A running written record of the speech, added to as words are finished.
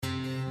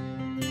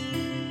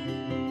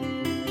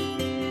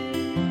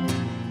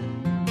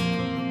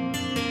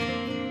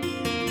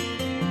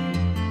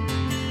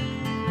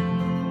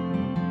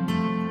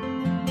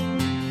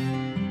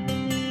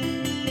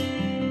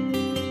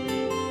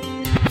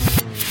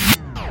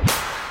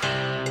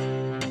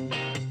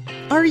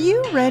Are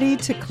you ready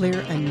to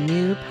clear a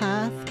new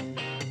path?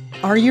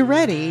 Are you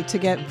ready to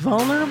get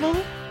vulnerable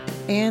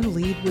and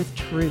lead with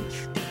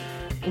truth?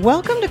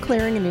 Welcome to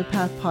Clearing a New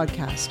Path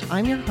podcast.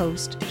 I'm your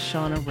host,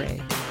 Shauna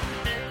Ray.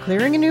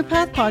 Clearing a New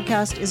Path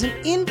podcast is an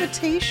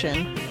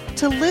invitation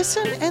to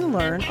listen and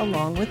learn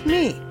along with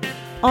me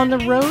on the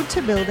road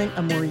to building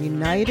a more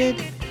united,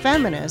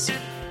 feminist,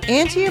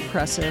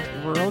 anti-oppressive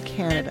rural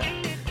Canada,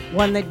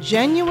 one that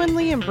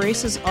genuinely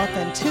embraces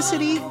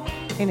authenticity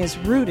and is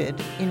rooted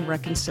in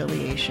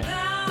reconciliation.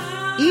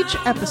 Each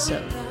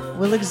episode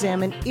will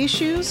examine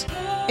issues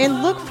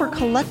and look for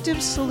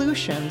collective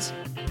solutions,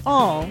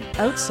 all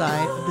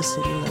outside of the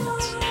city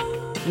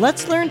limits.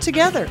 Let's learn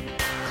together,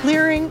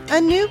 clearing a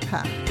new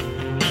path.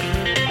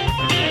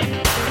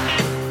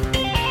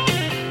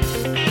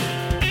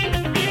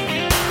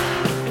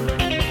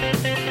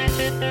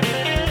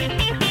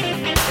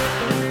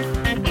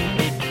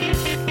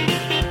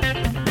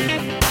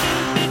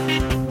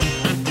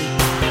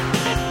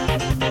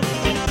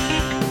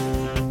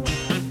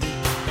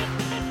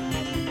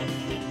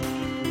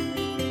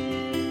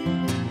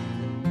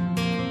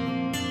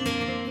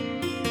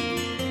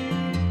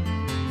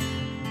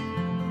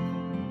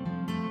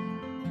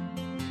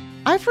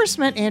 I first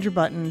met Andrew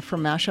Button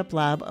from MashUp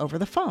Lab over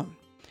the phone.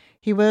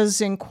 He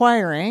was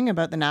inquiring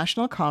about the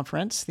national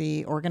conference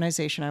the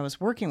organization I was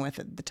working with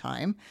at the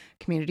time,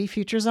 Community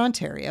Futures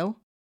Ontario,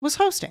 was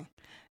hosting,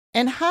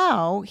 and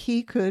how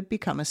he could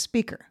become a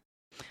speaker.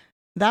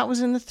 That was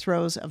in the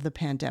throes of the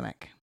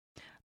pandemic.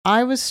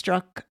 I was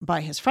struck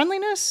by his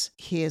friendliness,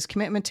 his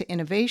commitment to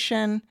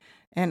innovation,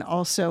 and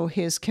also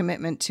his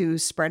commitment to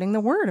spreading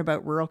the word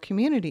about rural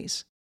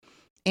communities.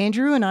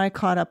 Andrew and I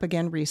caught up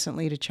again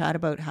recently to chat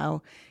about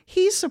how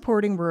he's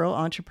supporting rural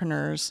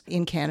entrepreneurs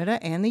in Canada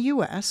and the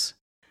US,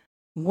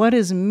 what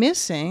is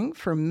missing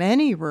for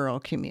many rural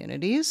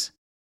communities,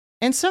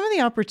 and some of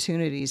the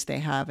opportunities they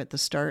have at the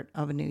start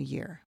of a new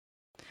year.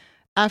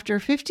 After a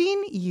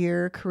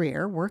 15-year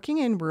career working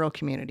in rural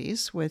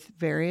communities with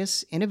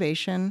various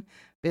innovation,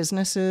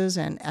 businesses,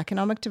 and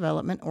economic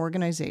development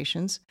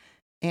organizations,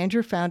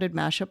 Andrew founded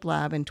MashUp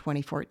Lab in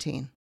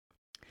 2014.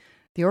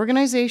 The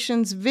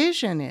organization's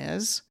vision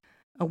is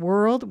a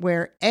world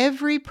where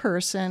every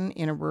person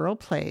in a rural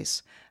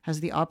place has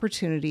the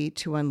opportunity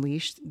to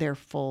unleash their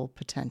full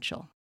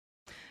potential.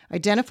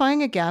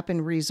 Identifying a gap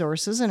in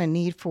resources and a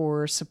need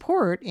for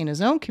support in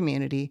his own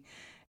community,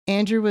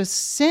 Andrew has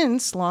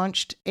since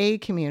launched a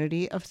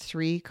community of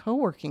 3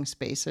 co-working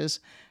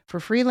spaces for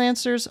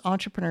freelancers,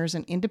 entrepreneurs,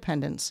 and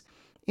independents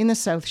in the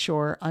South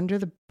Shore under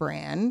the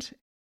brand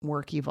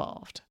Work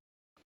Evolved.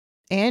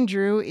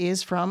 Andrew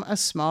is from a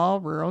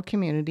small rural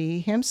community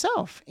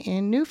himself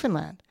in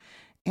Newfoundland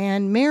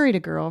and married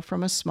a girl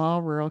from a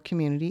small rural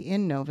community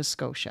in Nova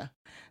Scotia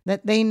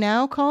that they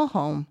now call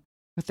home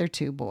with their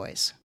 2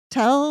 boys.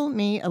 Tell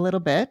me a little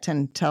bit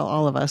and tell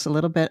all of us a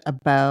little bit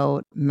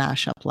about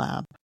MashUp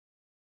Lab.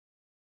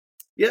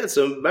 Yeah,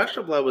 so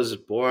MashUp Lab was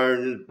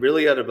born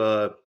really out of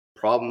a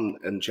problem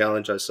and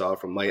challenge I saw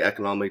from my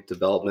economic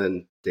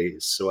development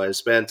days. So I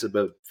spent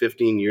about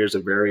 15 years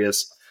in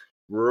various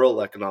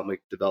rural economic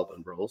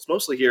development roles,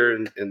 mostly here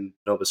in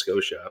Nova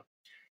Scotia.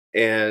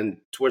 And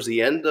towards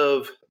the end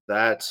of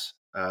that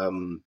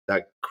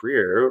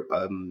career,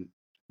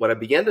 what I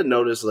began to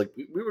notice, like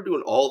we were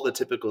doing all the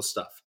typical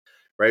stuff,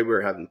 right? We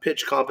were having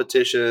pitch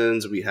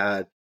competitions. We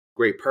had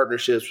great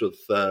partnerships with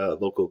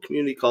local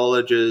community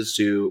colleges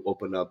to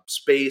open up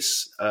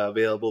space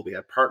available. We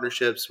had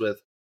partnerships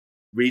with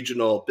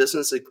regional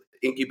business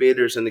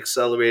incubators and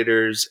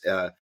accelerators,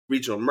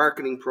 regional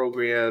marketing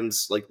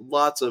programs, like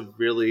lots of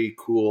really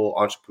cool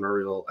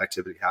entrepreneurial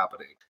activity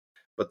happening.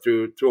 But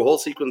through a whole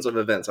sequence of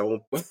events, I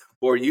won't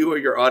bore you or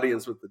your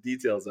audience with the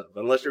details of,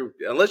 unless you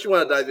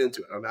want to dive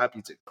into it. I'm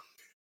happy to.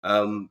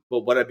 But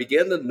what I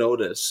began to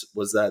notice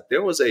was that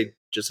there was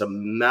just a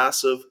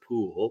massive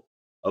pool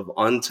of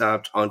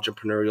untapped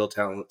entrepreneurial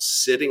talent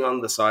sitting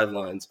on the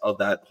sidelines of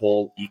that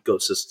whole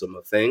ecosystem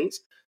of things,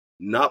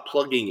 not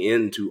plugging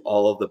into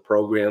all of the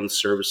programs,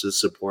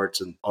 services, supports,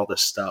 and all the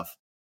stuff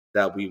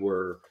that we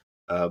were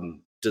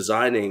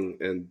designing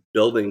and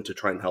building to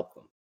try and help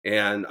them.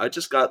 And I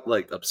just got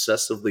like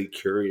obsessively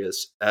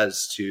curious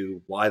as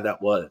to why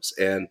that was,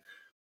 and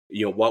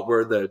what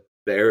were the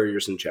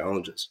barriers and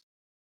challenges.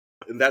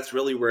 And that's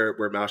really where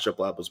MashUp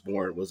Lab was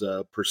born, was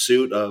a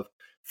pursuit of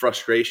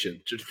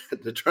frustration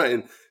to try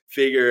and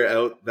figure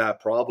out that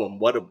problem.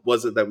 What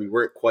was it that we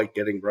weren't quite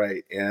getting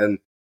right? And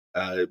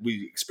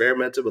we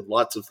experimented with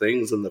lots of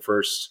things in the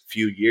first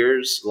few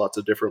years, lots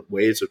of different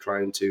ways of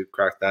trying to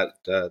crack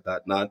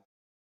that nut.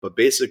 But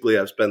basically,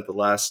 I've spent the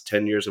last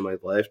 10 years of my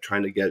life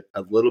trying to get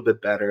a little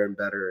bit better and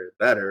better and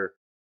better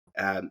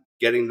at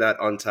getting that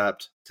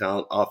untapped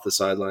talent off the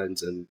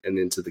sidelines and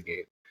into the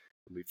game.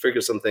 We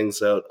figured some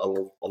things out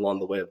along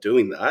the way of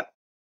doing that.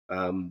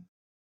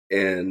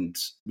 And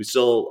we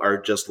still are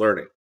just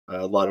learning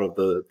a lot of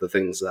the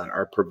things that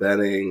are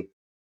preventing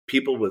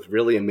people with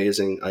really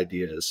amazing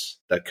ideas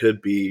that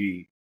could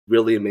be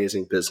really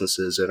amazing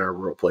businesses in our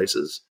rural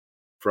places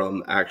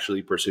from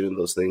actually pursuing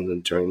those things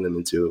and turning them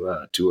into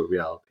to a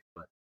reality.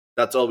 But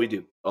That's all we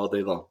do all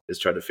day long, is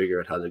try to figure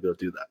out how to go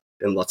do that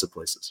in lots of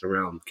places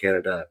around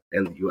Canada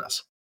and the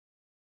US.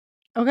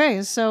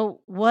 Okay, so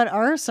what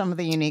are some of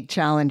the unique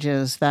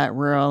challenges that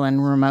rural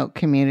and remote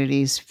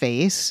communities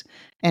face,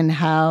 and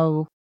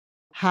how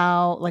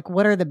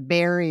what are the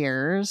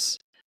barriers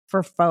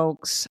for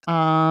folks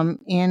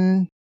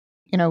in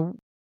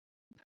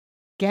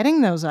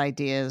getting those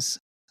ideas,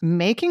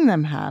 making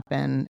them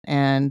happen,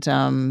 and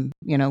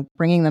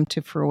bringing them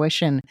to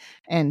fruition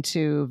and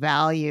to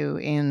value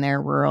in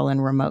their rural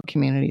and remote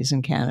communities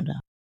in Canada?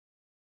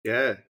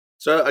 Yeah.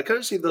 So I kind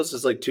of see those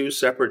as like two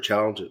separate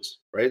challenges,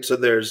 right? So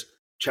there's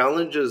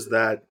challenges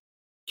that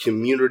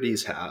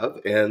communities have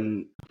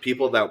and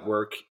people that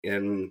work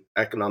in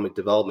economic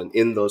development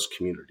in those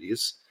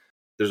communities.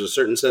 There's a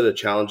certain set of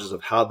challenges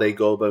of how they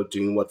go about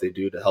doing what they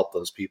do to help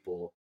those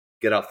people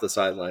get off the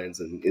sidelines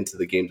and into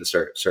the game to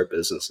start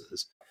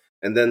businesses.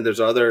 And then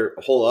there's a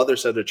whole other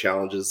set of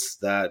challenges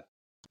that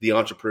the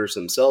entrepreneurs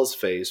themselves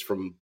face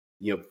from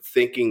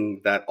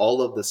thinking that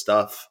all of the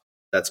stuff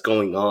that's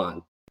going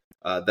on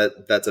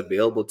that's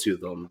available to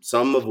them.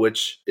 Some of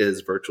which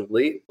is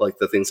virtually, like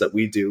the things that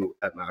we do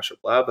at MashUp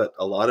Lab, but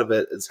a lot of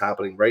it is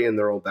happening right in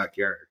their own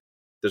backyard.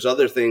 There's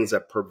other things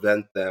that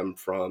prevent them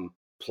from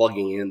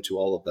plugging into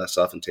all of that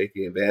stuff and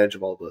taking advantage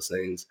of all of those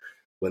things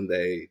when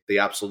they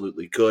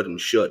absolutely could and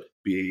should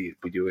be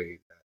doing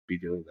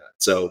that.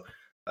 So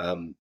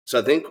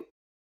I think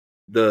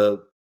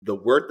the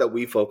work that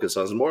we focus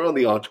on is more on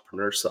the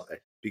entrepreneur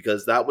side,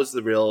 because that was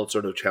the real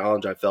sort of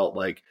challenge. I felt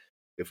like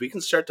if we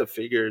can start to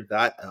figure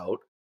that out,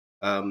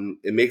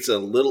 it makes it a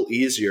little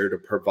easier to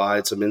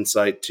provide some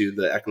insight to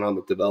the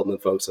economic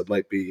development folks that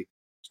might be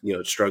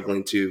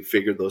struggling to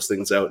figure those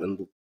things out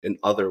in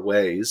other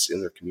ways in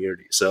their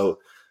community. So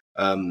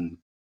um,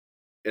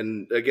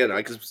 and again,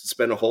 I could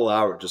spend a whole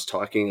hour just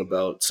talking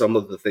about some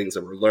of the things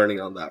that we're learning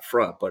on that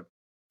front. But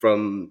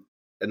from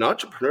an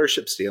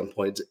entrepreneurship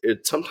standpoint,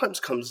 it sometimes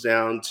comes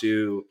down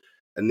to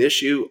an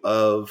issue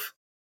of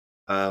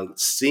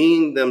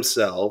seeing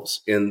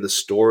themselves in the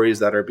stories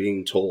that are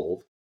being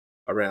told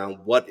around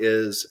what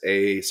is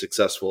a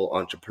successful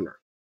entrepreneur,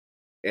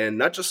 and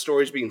not just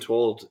stories being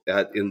told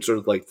in sort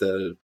of like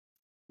the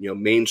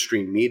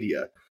mainstream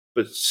media,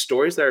 but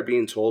stories that are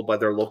being told by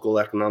their local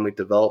economic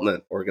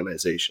development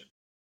organization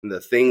and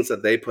the things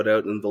that they put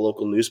out in the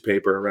local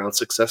newspaper around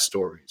success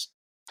stories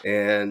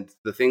and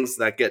the things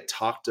that get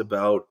talked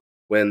about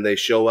when they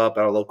show up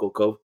at a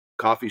local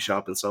coffee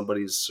shop and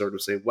somebody's sort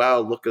of saying, wow,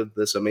 look at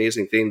this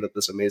amazing thing that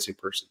this amazing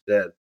person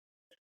did.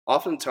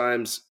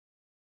 Oftentimes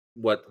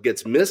what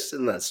gets missed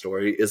in that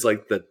story is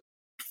like the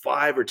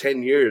 5 or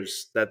 10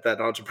 years that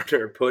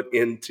entrepreneur put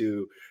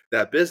into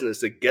that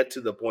business to get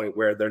to the point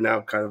where they're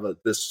now kind of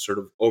this sort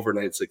of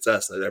overnight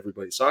success that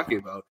everybody's talking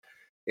about.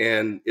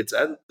 And it's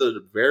at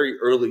the very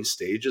early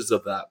stages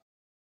of that.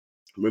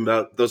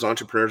 Remember, those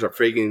entrepreneurs are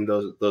figuring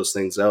those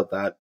things out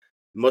that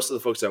most of the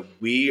folks that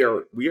we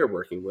are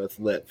working with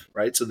live,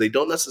 right? So they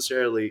don't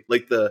necessarily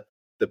like the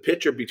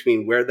picture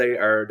between where they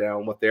are now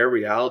and what their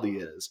reality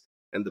is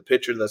and the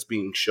picture that's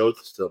being showed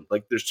to them.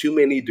 Like there's too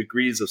many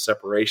degrees of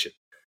separation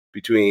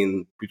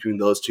between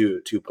those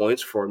two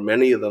points for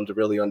many of them to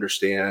really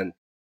understand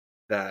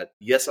that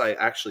yes, I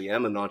actually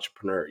am an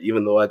entrepreneur,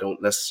 even though I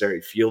don't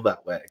necessarily feel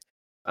that way.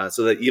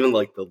 So that even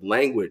like the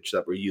language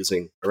that we're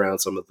using around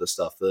some of this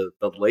stuff, the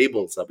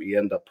labels that we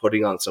end up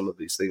putting on some of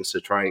these things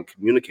to try and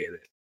communicate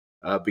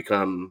it,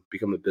 become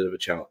a bit of a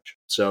challenge.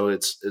 So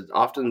it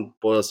often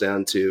boils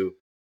down to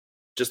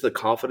just the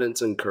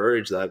confidence and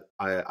courage that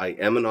I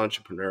am an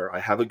entrepreneur. I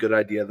have a good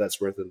idea that's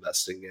worth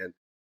investing in.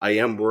 I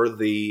am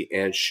worthy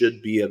and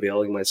should be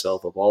availing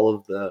myself of all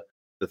of the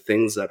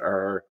things that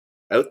are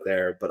out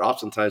there. But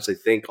oftentimes they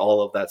think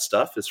all of that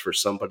stuff is for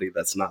somebody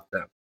that's not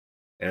them.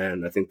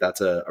 And I think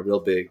that's a real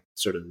big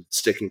sort of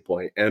sticking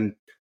point. And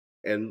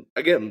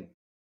again,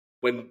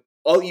 when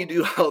all you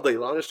do all day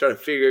long is try to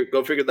figure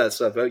that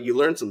stuff out, you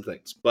learn some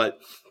things. But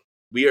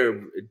we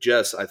are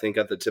just, I think,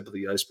 at the tip of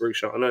the iceberg,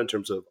 Shauna, in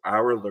terms of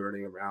our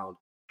learning around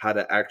how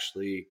to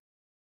actually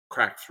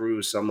crack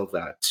through some of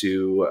that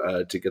to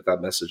get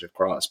that message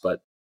across.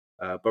 But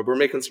we're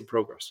making some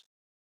progress.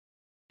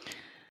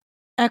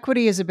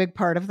 Equity is a big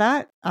part of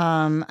that.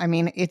 I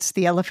mean, it's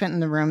the elephant in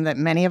the room that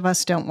many of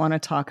us don't want to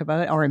talk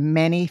about, or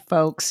many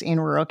folks in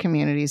rural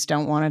communities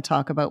don't want to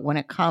talk about when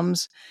it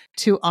comes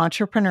to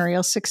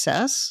entrepreneurial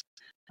success.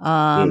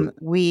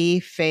 We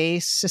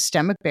face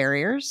systemic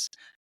barriers.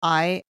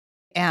 I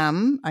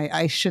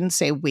shouldn't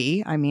say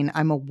we, I mean,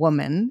 I'm a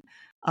woman,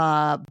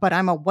 but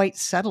I'm a white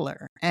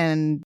settler,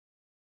 and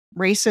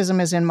racism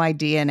is in my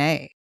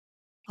DNA.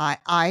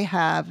 I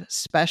have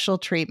special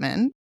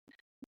treatment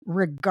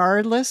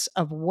regardless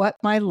of what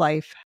my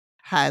life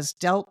has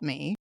dealt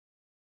me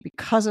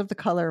because of the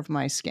color of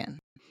my skin.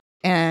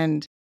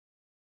 And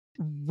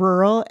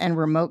rural and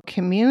remote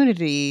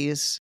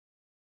communities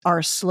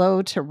are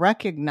slow to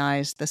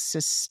recognize the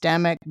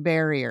systemic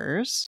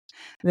barriers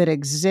that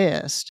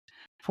exist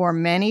for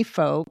many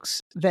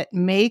folks that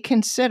may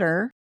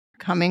consider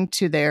coming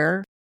to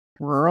their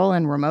rural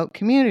and remote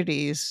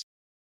communities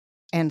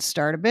and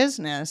start a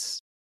business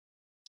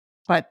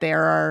but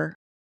there are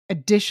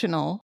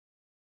additional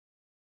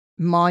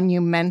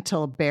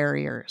monumental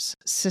barriers,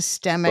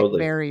 systemic Totally.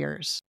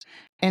 barriers.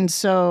 And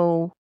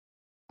so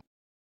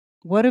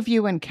what have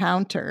you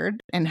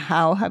encountered, and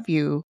what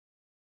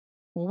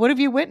have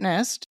you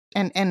witnessed,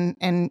 and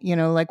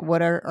like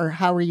what are, or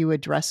how are you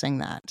addressing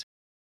that?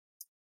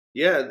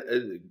 Yeah,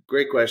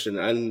 great question.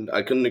 And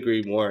I couldn't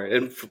agree more.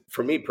 And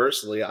for me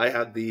personally, I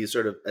have the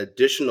sort of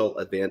additional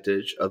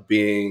advantage of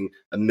being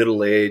a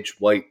middle aged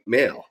white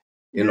male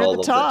in You're at the all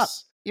of top.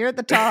 this. You're at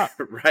the top.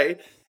 Right.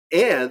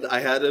 And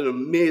I had an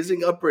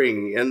amazing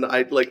upbringing, and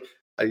I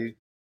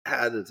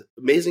had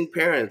amazing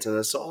parents, and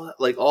I saw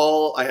like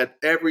I had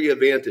every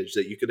advantage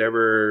that you could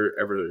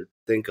ever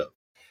think of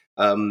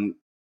um,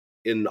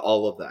 in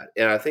all of that.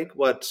 And I think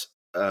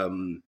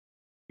um,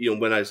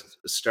 when I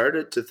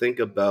started to think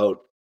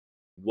about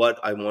what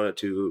I wanted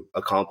to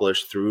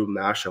accomplish through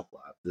MashUp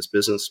Lab, this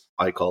business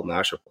I call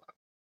MashUp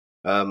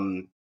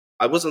Lab.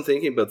 I wasn't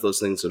thinking about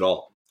those things at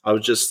all. I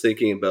was just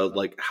thinking about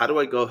like, how do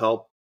I go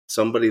help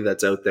somebody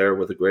that's out there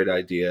with a great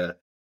idea,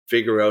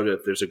 figure out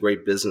if there's a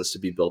great business to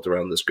be built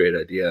around this great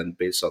idea, and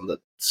based on the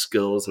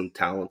skills and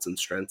talents and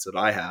strengths that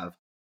I have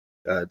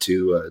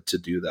to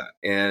do that.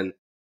 And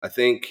I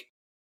think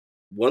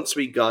once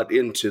we got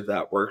into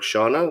that work,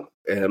 Shauna,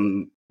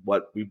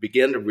 what we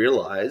began to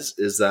realize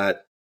is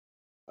that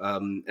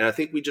and I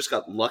think we just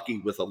got lucky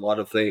with a lot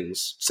of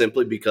things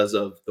simply because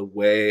of the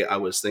way I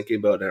was thinking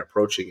about and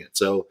approaching it.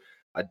 So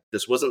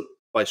this wasn't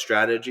by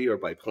strategy or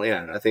by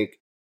plan. I think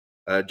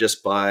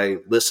just by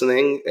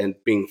listening and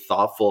being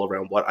thoughtful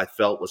around what I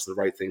felt was the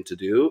right thing to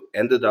do,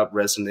 ended up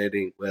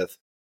resonating with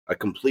a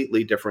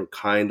completely different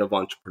kind of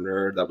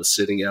entrepreneur that was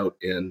sitting out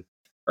in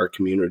our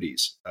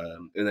communities.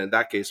 And in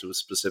that case, it was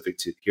specific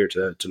to here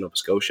to Nova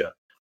Scotia.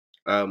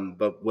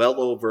 But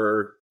well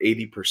over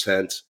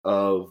 80%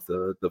 of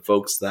the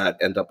folks that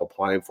end up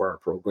applying for our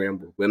program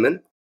were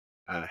women.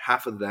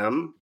 Half of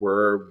them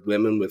were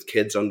women with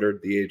kids under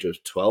the age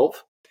of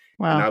 12.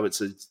 And Wow. I would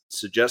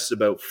suggest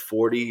about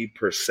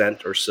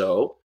 40% or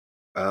so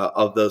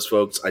of those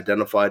folks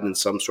identified in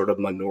some sort of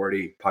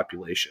minority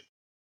population.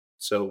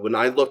 So when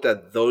I looked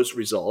at those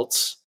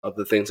results of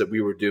the things that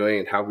we were doing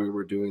and how we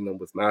were doing them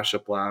with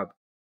MashUp Lab,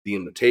 the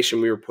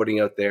invitation we were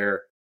putting out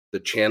there, the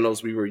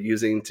channels we were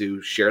using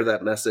to share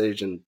that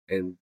message and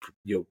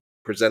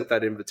present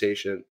that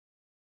invitation,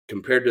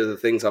 compared to the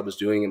things I was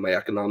doing in my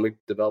economic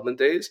development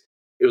days,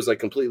 it was like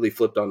completely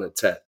flipped on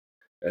its head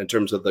in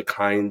terms of the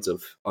kinds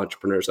of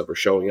entrepreneurs that were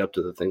showing up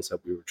to the things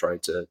that we were trying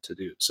to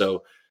do.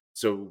 So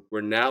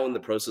we're now in the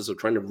process of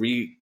trying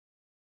to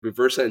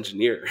reverse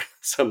engineer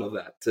some of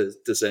that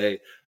to say,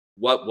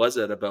 what was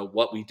it about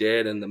what we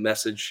did and the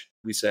message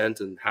we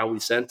sent and how we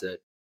sent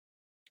it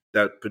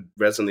that could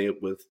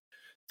resonate with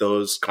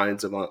those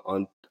kinds of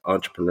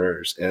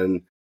entrepreneurs.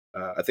 And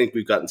I think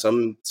we've gotten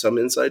some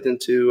insight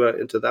into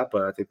that,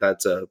 but I think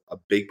that's a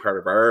big part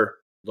of our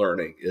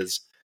learning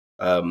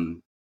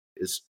um,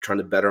 is trying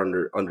to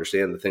better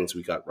understand the things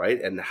we got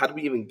right, and how do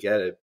we even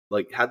get it,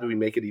 like how do we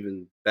make it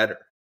even better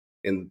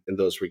in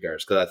those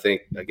regards. Because I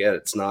think again,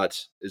 it's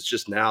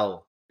just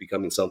now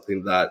becoming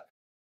something that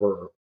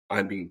we're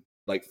I'm being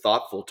like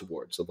thoughtful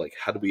towards, of like,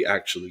 how do we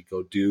actually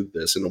go do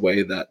this in a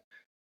way that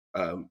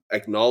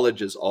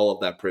acknowledges all of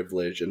that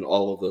privilege and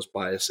all of those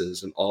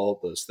biases and all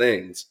of those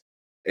things,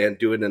 and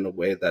do it in a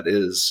way that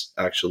is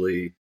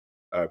actually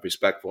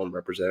respectful and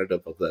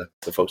representative of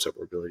the folks that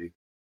we're really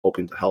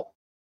hoping to help.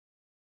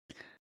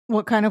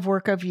 What kind of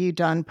work have you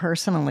done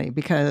personally?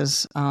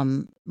 Because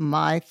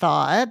my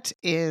thought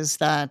is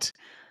that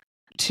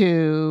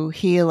to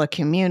heal a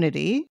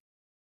community,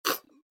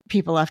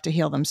 people have to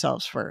heal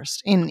themselves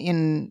first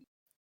in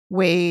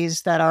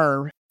ways that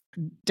are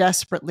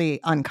desperately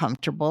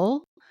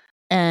uncomfortable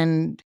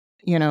and,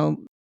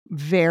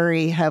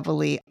 very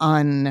heavily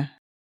unconfronted.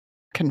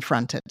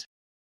 Yeah,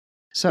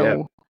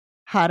 So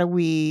how do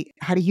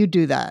you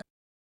do that?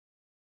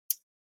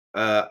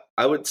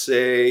 I would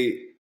say,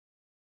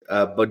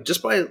 but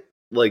just by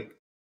like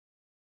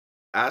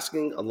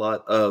asking a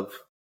lot of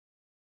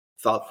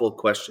thoughtful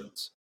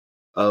questions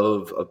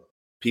of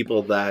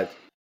people that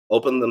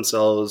open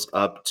themselves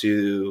up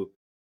to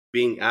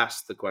being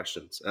asked the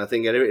questions. And I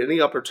think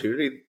any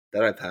opportunity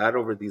that I've had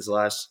over these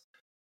last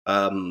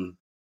um,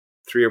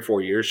 3 or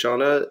 4 years,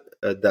 Shauna,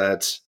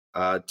 that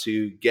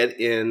to get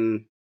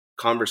in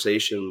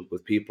conversation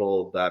with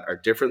people that are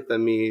different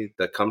than me,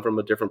 that come from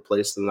a different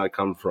place than I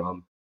come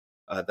from,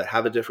 that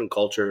have a different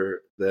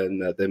culture than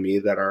me,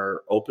 that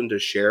are open to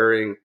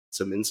sharing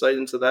some insight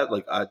into that.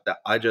 Like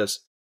I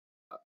just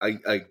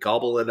I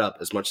gobble it up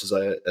as much as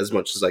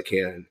I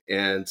can.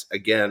 And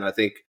again, I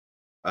think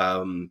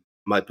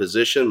my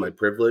position, my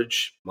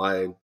privilege,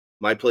 my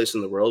place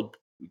in the world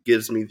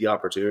gives me the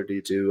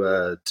opportunity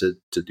to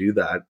do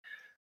that.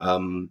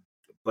 Um,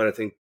 but I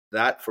think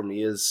that for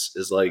me is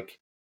like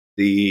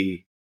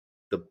the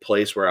the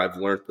place where I've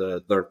learned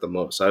the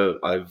most.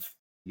 I've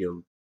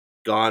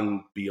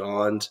gone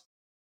beyond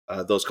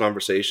those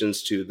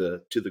conversations to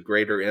the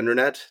greater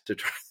internet to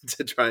try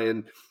to try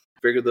and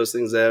figured those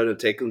things out and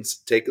taken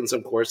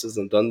some courses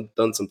and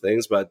done some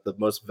things. But the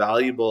most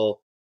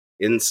valuable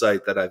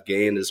insight that I've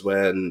gained is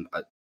when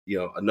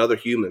another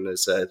human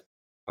has said,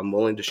 "I'm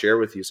willing to share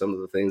with you some of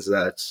the things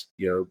that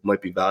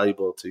might be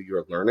valuable to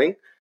your learning."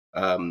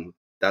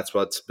 That's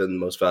what's been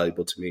most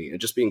valuable to me, and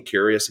just being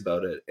curious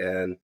about it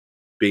and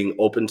being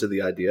open to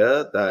the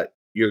idea that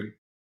you're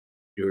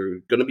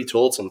going to be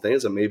told some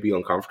things that may be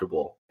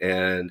uncomfortable,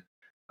 and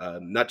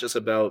not just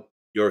about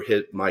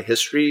my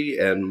history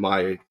and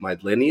my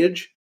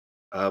lineage,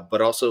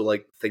 but also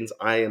like things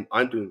I'm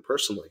doing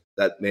personally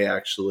that may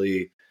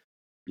actually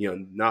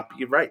not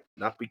be right,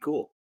 not be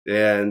cool,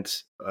 and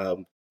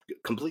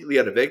completely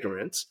out of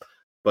ignorance.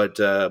 But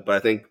I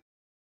think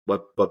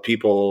what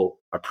people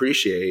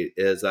appreciate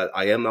is that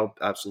I am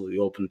absolutely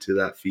open to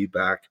that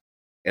feedback,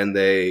 and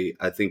they,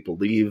 I think,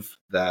 believe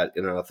that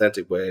in an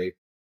authentic way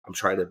I'm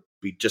trying to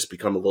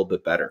become a little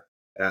bit better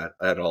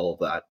at all of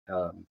that,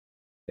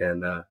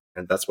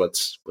 and that's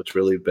what's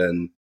really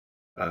been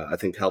I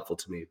think helpful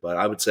to me. But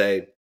I would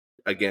say,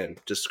 again,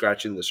 just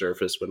scratching the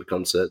surface when it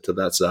comes to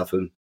that stuff,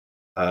 and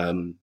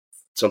um,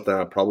 something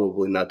I'm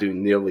probably not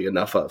doing nearly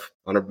enough of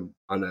on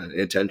an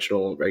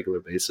intentional regular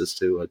basis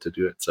to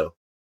do it. So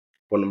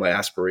one of my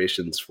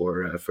aspirations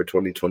for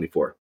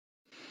 2024.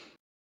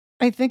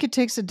 I think it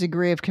takes a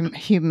degree of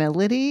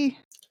humility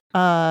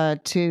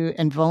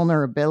and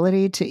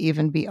vulnerability to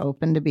even be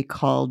open to be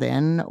called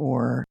in,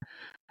 or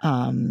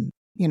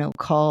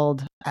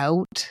called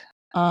out.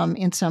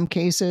 In some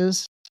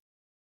cases,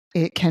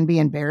 it can be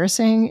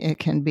embarrassing. It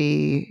can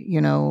be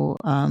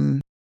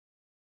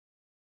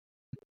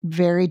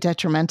very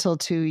detrimental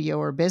to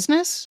your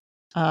business.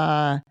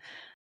 And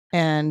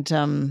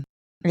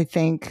I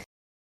think,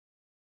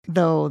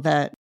 though,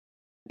 that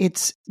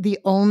it's the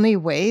only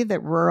way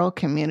that rural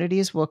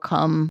communities will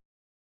come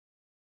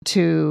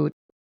to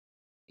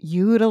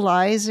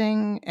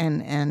utilizing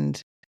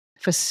and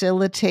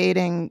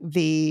facilitating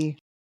the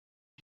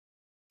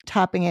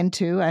tapping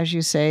into, as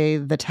you say,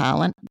 the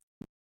talent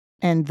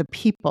and the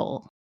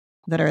people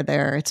that are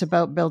there. It's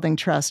about building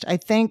trust. I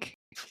think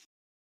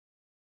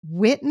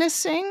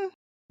witnessing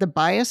the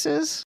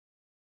biases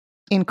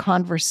in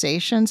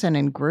conversations and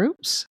in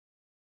groups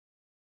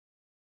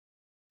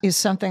is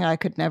something I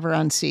could never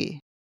unsee.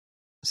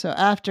 So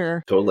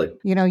after, Totally.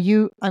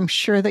 I'm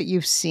sure that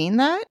you've seen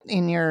that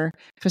in your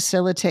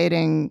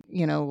facilitating,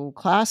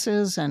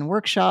 classes and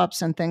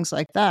workshops and things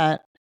like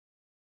that.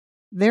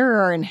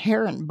 There are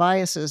inherent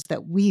biases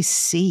that we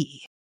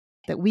see,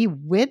 that we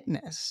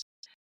witness,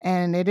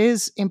 and it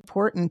is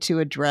important to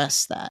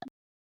address that.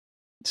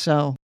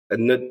 So,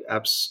 And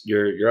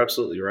you're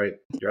absolutely right.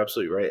 You're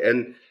absolutely right.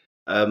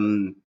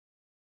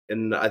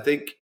 And I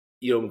think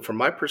from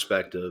my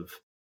perspective,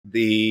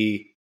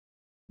 the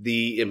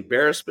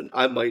embarrassment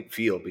I might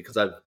feel because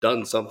I've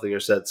done something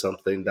or said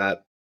something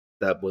that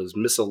was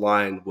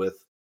misaligned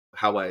with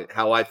how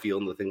I feel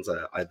and the things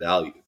I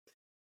value,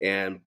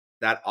 and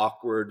that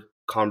awkward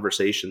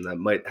conversation that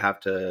might have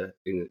to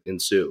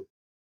ensue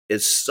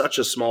is such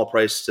a small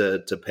price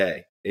to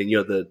pay. And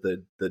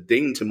the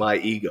ding to my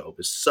ego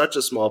is such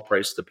a small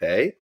price to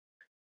pay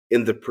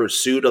in the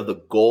pursuit of the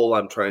goal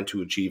I'm trying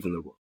to achieve in the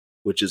world,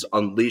 which is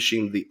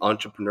unleashing the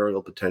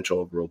entrepreneurial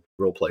potential of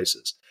rural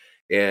places.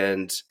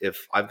 And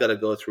if I've got to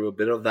go through a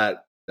bit of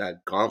that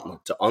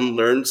gauntlet to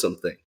unlearn some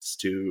things,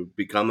 to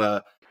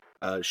become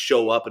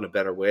show up in a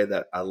better way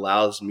that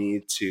allows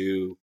me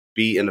to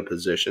be in a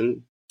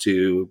position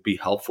to be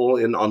helpful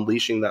in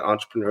unleashing that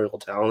entrepreneurial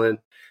talent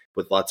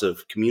with lots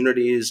of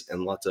communities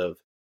and lots of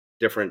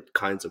different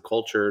kinds of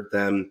culture,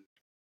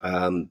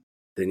 um,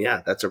 then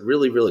yeah, that's a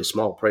really, really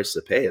small price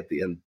to pay at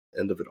the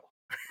end of it all.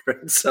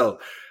 Right. So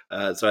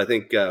I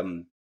think,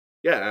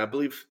 yeah, I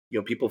believe,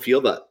 people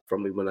feel that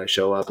from me when I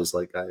show up, is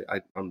like,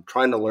 I'm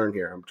trying to learn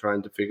here. I'm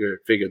trying to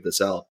figure this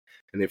out.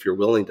 And if you're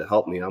willing to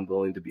help me, I'm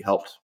willing to be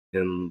helped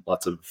in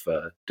lots of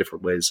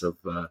different ways of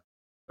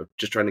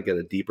just trying to get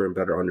a deeper and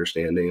better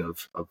understanding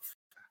of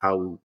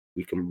how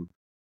we can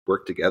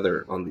work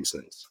together on these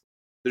things.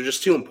 They're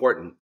just too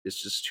important.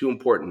 It's just too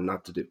important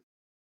not to do.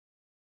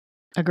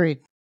 agreed.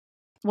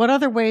 What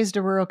other ways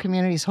do rural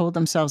communities hold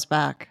themselves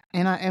back?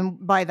 And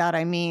by that,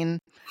 I mean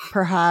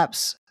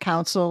perhaps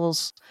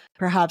councils,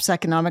 perhaps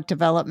economic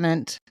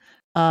development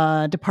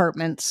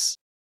departments,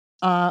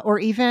 or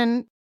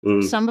even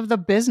some of the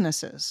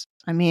businesses.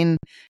 I mean,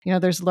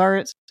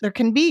 there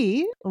can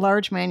be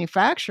large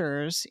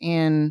manufacturers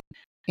in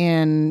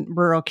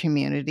rural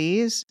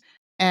communities,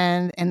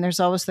 and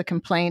there's always the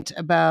complaint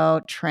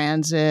about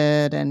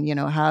transit and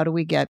how do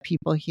we get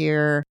people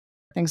here,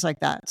 things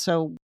like that.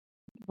 So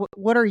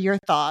what are your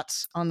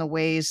thoughts on the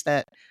ways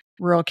that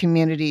rural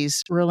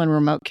and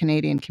remote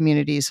Canadian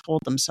communities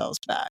hold themselves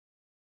back?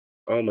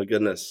 Oh my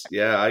goodness.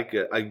 Yeah,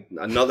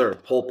 another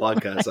whole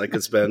podcast I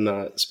could spend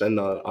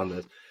on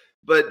this.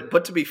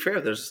 But to be fair,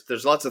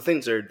 there's lots of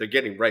things they're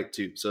getting right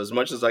too. So as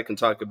much as I can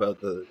talk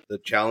about the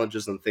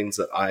challenges and things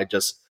that I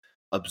just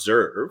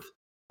observe,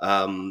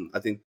 I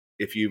think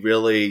if you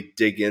really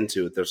dig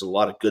into it, there's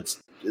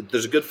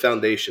a good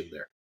foundation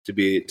there to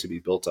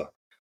be built on.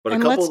 But a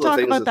And couple let's of the talk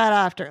things about that, that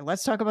after.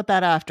 Let's talk about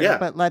that after. yeah,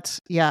 But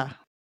yeah.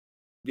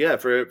 yeah,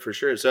 for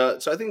sure. So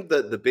I think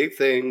that the big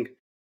thing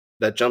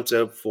that jumps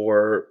out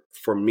for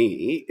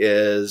me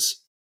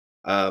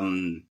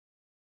um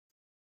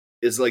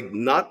is like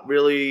not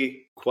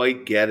really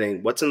quite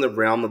getting what's in the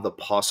realm of the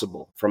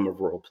possible from a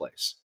rural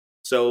place.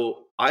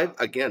 So I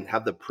again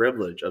have the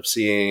privilege of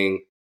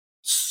seeing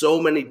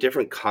so many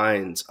different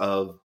kinds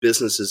of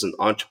businesses and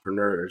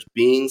entrepreneurs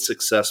being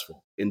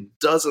successful in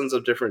dozens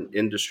of different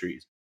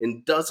industries,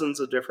 in dozens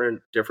of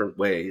different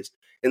ways,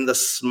 in the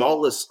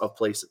smallest of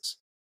places.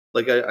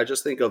 Like I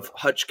just think of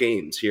Hutch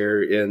Games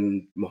here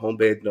in Mahone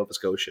Bay, Nova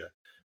Scotia,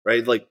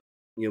 right? Like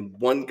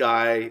one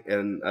guy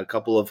and a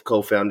couple of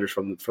co-founders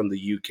from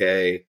the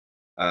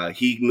UK.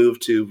 He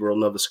moved to rural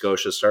Nova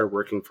Scotia, started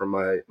working for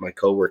my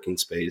co-working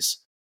space,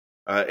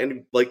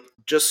 and like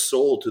just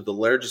sold to the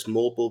largest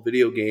mobile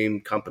video game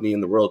company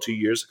in the world 2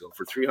 years ago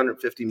for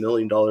 $350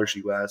 million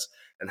US,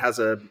 and has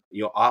a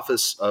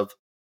office of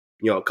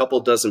a couple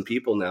dozen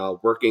people now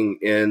working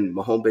in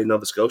Mahone Bay,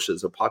 Nova Scotia.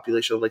 There's a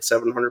population of like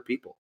 700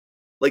 people.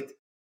 Like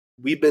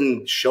we've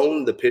been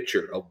shown the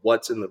picture of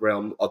what's in the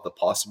realm of the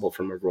possible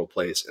from a rural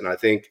place, and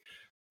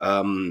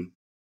um,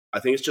 I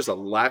think it's just a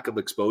lack of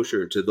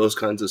exposure to those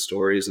kinds of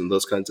stories and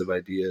those kinds of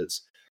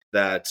ideas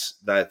that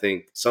I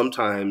think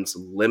sometimes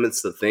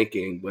limits the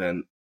thinking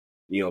when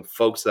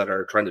folks that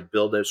are trying to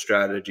build out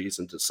strategies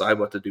and decide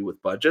what to do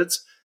with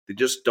budgets, they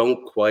just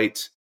don't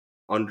quite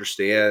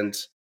understand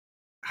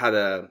how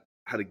to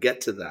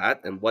get to that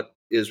and what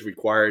is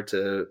required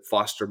to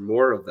foster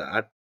more of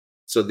that.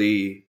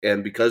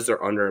 And because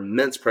they're under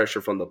immense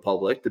pressure from the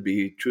public to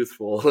be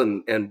truthful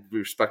and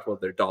respectful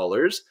of their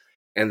dollars,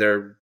 and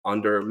they're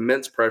under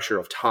immense pressure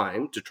of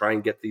time to try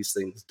and get these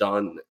things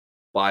done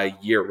by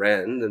year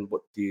end, and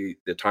what the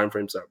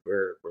timeframes that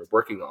we're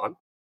working on,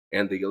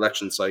 and the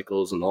election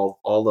cycles and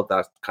all of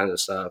that kind of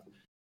stuff,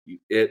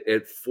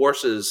 it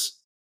forces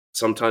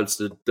sometimes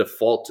to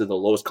default to the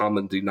lowest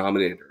common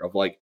denominator of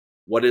like,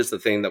 what is the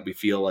thing that we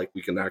feel like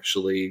we can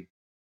actually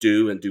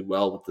do and do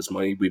well with this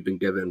money we've been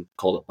given,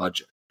 called a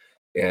budget.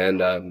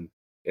 And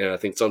I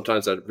think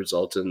sometimes that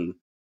results in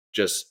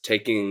just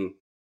taking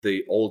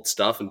the old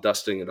stuff and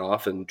dusting it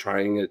off and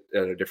trying it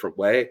in a different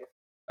way.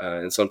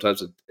 And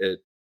sometimes it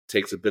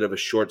takes a bit of a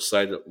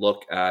short-sighted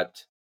look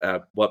at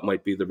what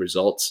might be the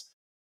results,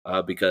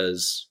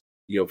 because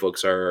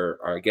folks are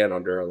again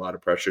under a lot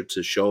of pressure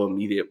to show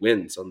immediate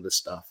wins on this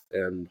stuff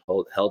and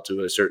held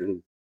to a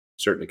certain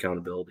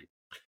accountability.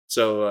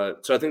 So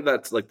I think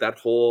that's like that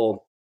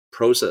whole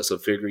process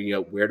of figuring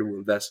out where to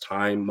invest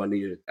time,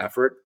 money, and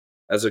effort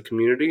as a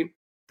community.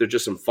 There's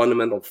just some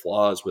fundamental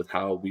flaws with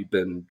how we've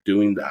been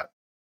doing that,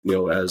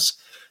 as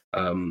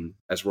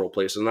rural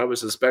places. And I would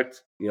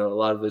suspect, a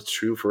lot of it's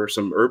true for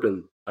some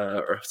urban,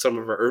 or some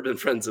of our urban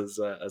friends as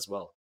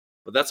well.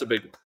 But that's a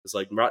big one. It's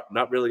like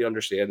not really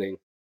understanding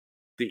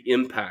the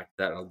impact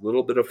that a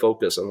little bit of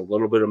focus and a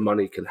little bit of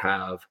money can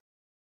have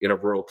in a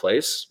rural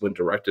place when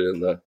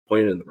directed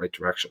pointed in the right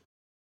direction.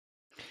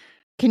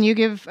 Can you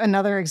give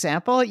another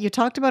example? You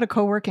talked about a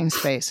co-working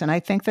space, and I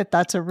think that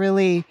that's a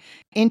really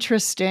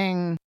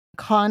interesting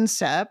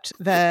concept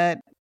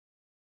that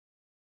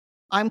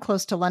I'm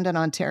close to London,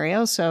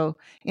 Ontario, so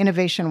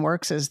Innovation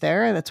Works is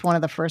there. That's one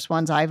of the first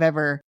ones I've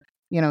ever,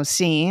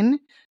 seen.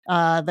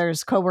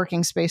 There's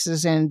co-working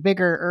spaces in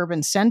bigger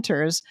urban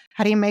centers.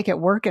 How do you make it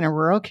work in a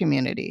rural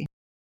community?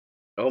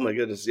 Oh my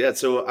goodness. Yeah.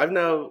 So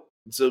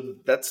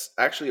that's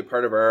actually a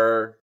part of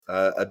our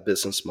a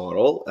business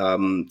model.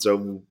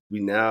 So we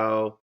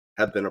now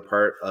have been a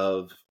part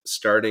of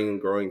starting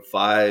and growing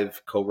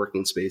 5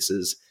 co-working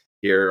spaces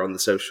here on the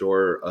South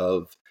Shore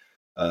of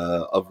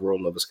rural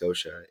Nova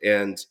Scotia.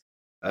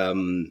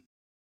 Um,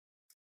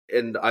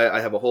 and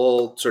I have a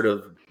whole sort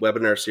of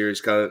webinar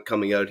series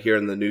coming out here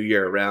in the new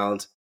year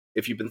around,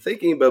 if you've been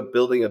thinking about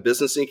building a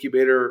business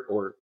incubator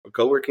or a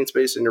co-working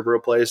space in your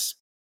rural place,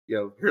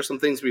 here's some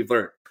things we've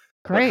learned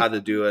about how Great.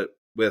 to do it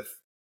with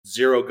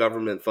zero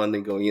government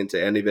funding going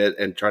into any of it,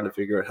 and trying to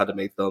figure out how to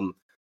make them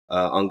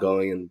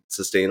ongoing and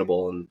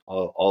sustainable and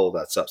all of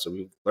that stuff. So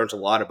we've learned a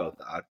lot about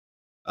that.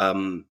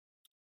 Um,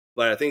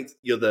 but I think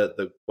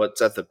the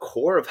what's at the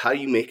core of how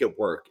you make it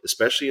work,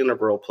 especially in a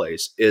rural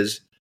place,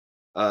 is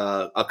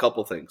a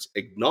couple things.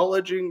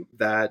 Acknowledging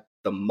that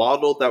the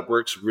model that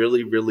works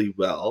really, really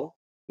well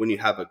when you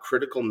have a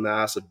critical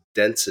mass of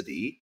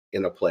density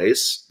in a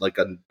place like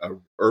a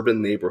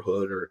urban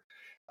neighborhood, or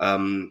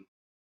and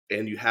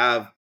you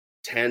have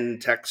 10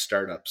 tech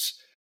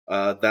startups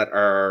that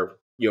are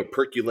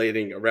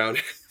percolating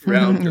around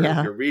around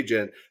Yeah. your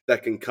region,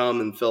 that can come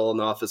and fill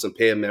an office and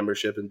pay a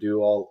membership and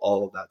do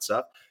all of that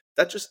stuff.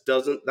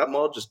 That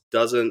model just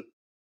doesn't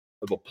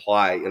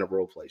apply in a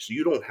rural place.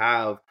 You don't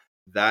have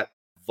that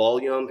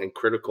volume and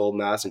critical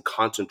mass and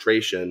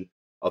concentration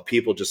of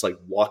people just like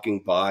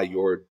walking by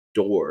your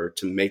door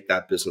to make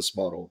that business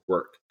model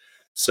work.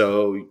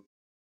 So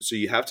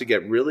you have to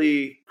get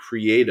really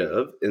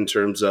creative in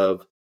terms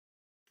of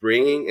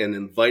bringing and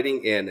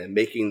inviting in and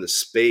making the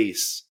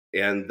space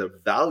and the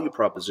value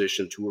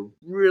proposition to a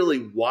really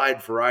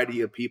wide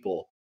variety of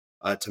people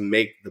to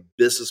make the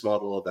business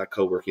model of that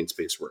co-working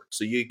space work.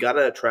 So you got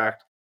to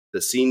attract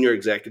the senior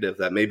executive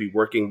that may be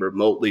working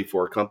remotely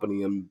for a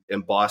company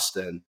in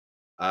Boston.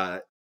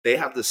 They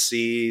have to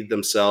see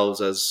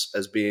themselves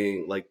as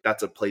being like,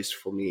 that's a place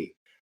for me.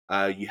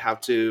 You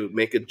have to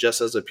make it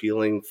just as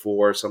appealing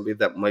for somebody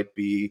that might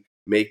be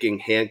making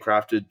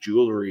handcrafted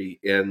jewelry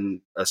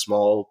in a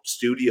small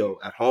studio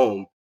at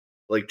home.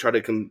 Like, try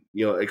to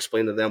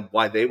explain to them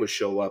why they would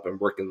show up and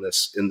work in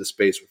this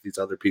space with these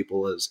other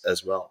people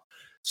as well.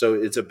 So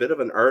it's a bit of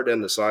an art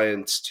and a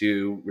science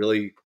to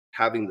really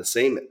having the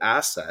same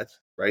asset,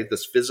 right?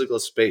 This physical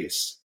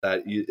space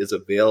that is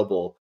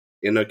available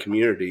in a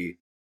community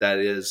that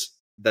is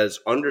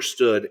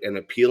understood and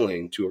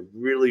appealing to a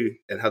really,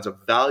 and has a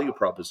value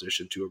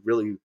proposition to a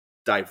really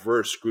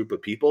diverse group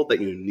of people that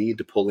you need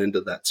to pull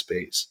into that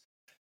space.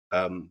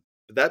 But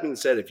that being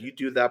said, if you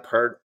do that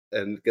part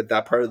and get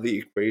that part of the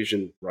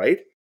equation right,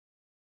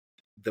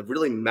 the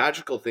really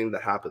magical thing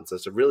that happens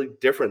that's really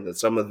different than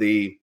some of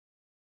the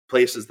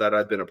places that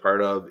I've been a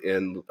part of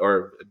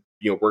or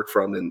worked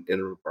from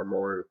in our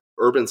more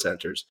urban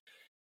centers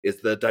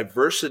is the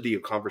diversity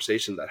of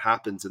conversation that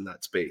happens in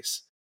that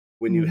space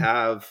when you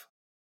have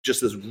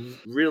just this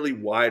really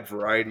wide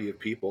variety of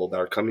people that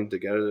are coming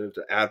together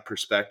to add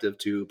perspective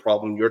to a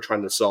problem you're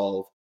trying to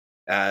solve,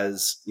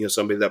 as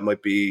somebody that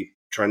might be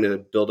trying to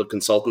build a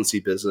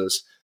consultancy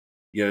business,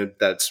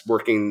 that's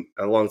working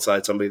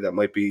alongside somebody that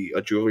might be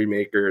a jewelry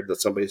maker,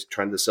 that somebody's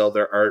trying to sell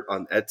their art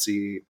on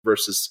Etsy,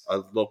 versus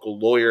a local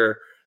lawyer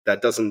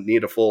that doesn't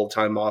need a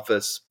full-time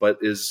office but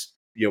is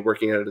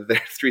working out of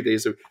there 3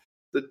 days a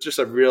week. Just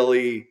a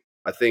really,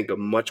 I think, a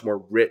much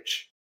more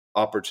rich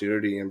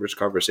opportunity and rich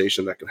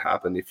conversation that can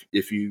happen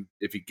if you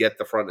get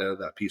the front end of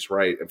that piece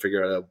right and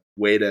figure out a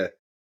way to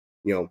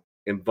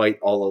invite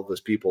all of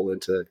those people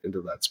into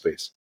that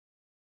space.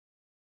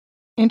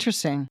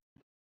 Interesting.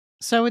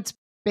 So it's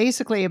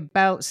basically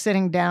about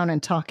sitting down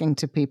and talking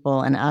to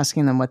people and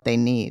asking them what they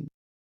need.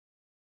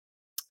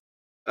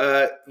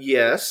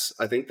 Yes,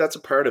 I think that's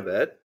a part of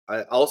it.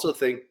 I also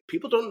think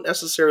people don't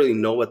necessarily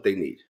know what they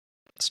need.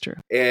 It's true.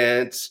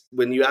 And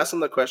when you ask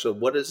them the question of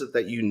what is it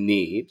that you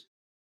need,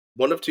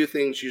 one of two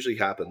things usually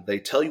happen. They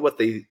tell you what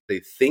they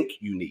think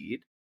you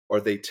need, or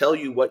they tell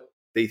you what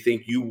they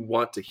think you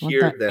want to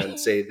hear them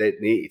say they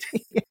need.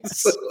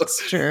 Yes,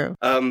 it's true.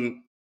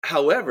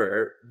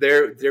 However,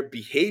 their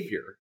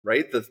behavior,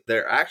 right,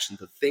 their action,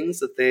 the things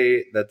that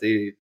they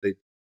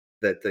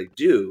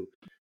do,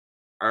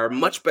 are a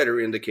much better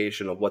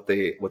indication of what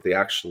they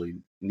actually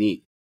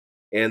need.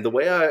 And the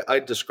way I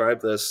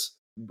describe this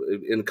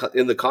in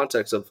the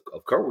context of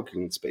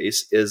co-working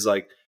space is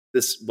like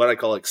this, what I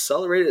call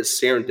accelerated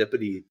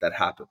serendipity that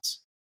happens,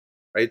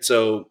 right?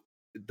 So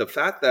the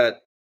fact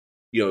that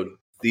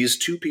these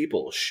two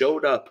people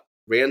showed up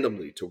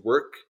randomly to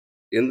work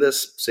in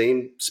this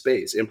same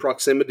space in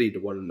proximity to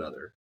one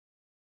another,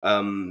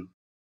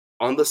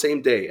 on the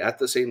same day at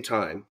the same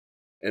time,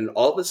 and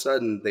all of a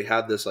sudden they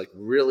have this like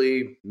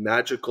really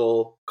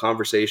magical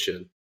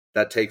conversation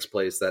that takes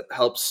place that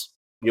helps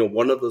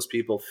one of those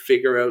people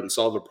figure out and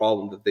solve a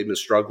problem that they've been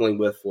struggling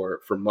with for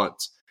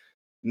months.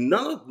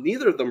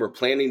 Neither of them are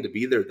planning to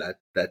be there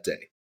that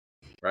day,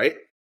 right?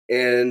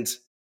 And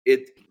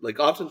it, like,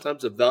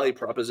 oftentimes the value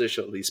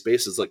proposition of these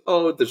spaces, like,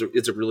 oh,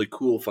 it's a really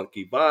cool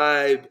funky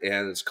vibe,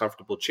 and it's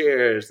comfortable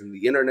chairs, and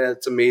the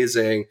internet's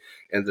amazing,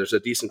 and there's a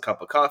decent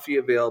cup of coffee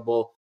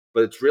available.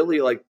 But it's really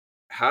like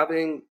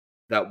having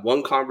that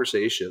one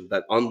conversation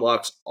that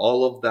unlocks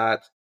all of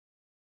that,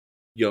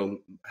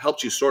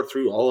 helps you sort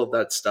through all of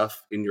that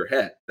stuff in your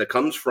head that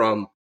comes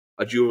from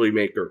a jewelry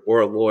maker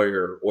or a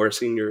lawyer or a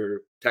senior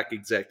tech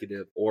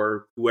executive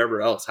or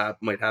whoever else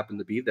might happen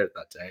to be there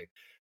that day.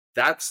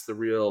 That's the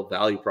real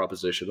value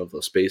proposition of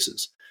those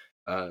spaces.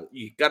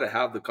 You got to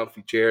have the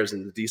comfy chairs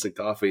and the decent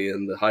coffee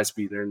and the high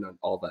speed internet and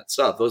all that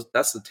stuff.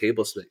 That's the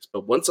table stakes.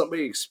 But once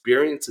somebody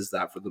experiences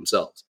that for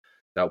themselves,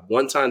 that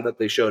one time that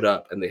they showed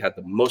up and they had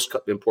the most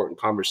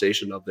important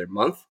conversation of their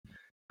month,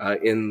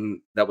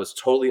 that was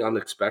totally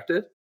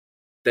unexpected,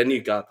 then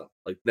you got them.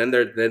 Like, then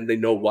they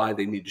know why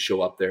they need to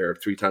show up there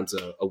 3 times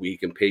a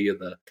week and pay you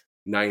the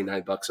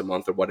 $99 a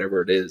month or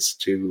whatever it is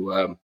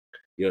to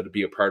to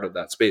be a part of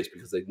that space,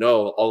 because they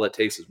know all it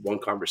takes is one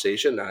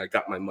conversation and I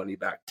got my money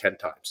back 10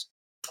 times.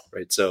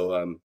 Right.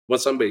 So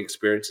once somebody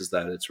experiences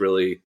that, it's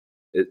really,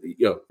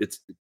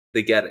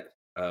 they get it.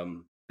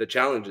 The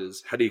challenge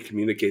is, how do you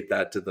communicate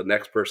that to the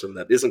next person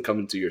that isn't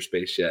coming to your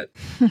space yet,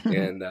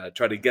 and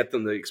try to get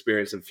them to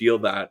experience and feel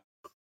that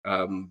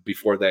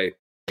before they,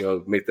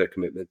 make the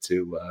commitment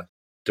to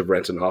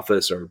rent an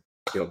office or,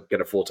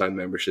 get a full-time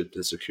membership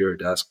to secure a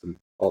desk and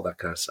all that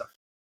kind of stuff.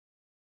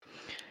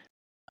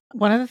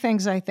 One of the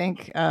things I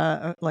think,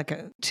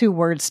 two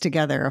words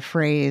together, a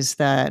phrase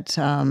that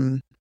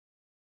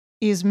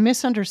is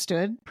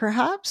misunderstood,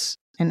 perhaps,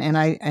 and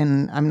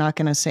I'm not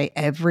going to say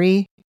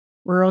every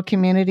rural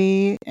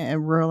community,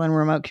 rural and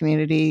remote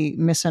community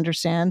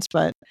misunderstands,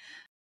 but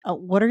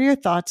what are your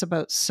thoughts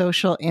about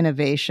social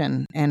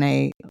innovation and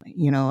a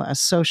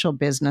social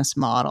business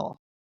model?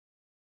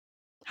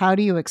 How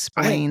do you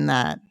explain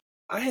that?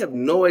 I have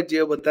no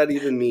idea what that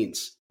even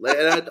means. Like,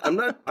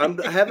 and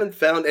I haven't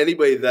found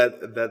anybody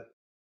that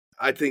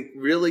I think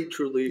really,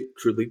 truly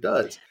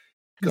does.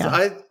 Because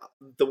Yeah,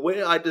 the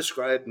way I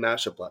describe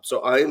MashUp Lab,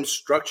 so I am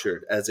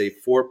structured as a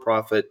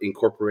for-profit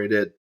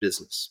incorporated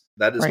business.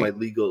 That is my right.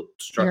 legal You're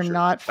structure.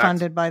 not Fact,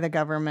 funded by the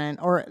government,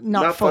 or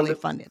not not fully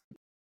funded, funded.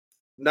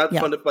 not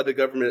Yeah. funded by the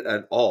government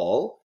at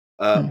all.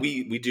 Mm.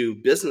 We do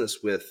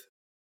business with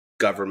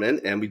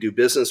government, and we do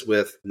business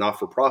with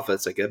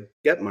not-for-profits that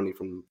get money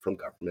from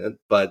government,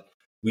 but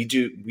we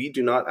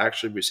do not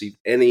actually receive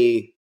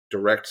any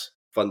direct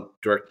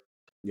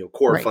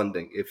core Right.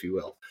 funding, if you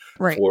will,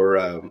 Right.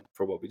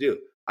 for what we do.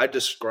 I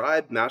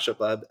describe MashUp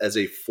Lab as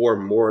a for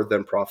more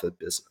than profit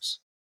business,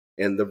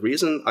 and the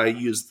reason I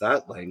use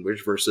that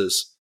language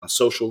versus a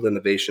social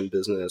innovation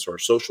business or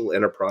social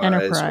enterprise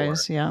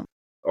Enterprise. Yeah.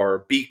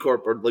 or B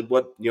Corp or like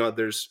what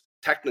there's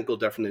technical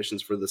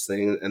definitions for this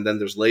thing, and then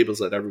there's labels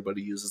that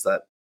everybody uses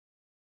that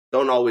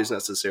don't always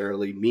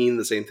necessarily mean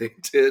the same thing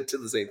to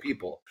the same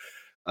people.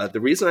 The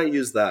reason I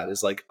use that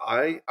is like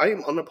I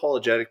am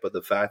unapologetic about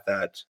the fact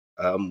that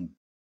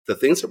the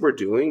things that we're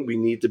doing, we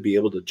need to be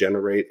able to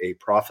generate a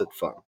profit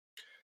from.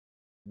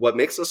 What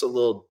makes us a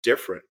little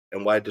different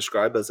and why I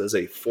describe us as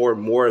a for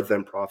more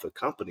than profit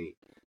company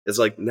is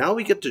like now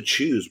we get to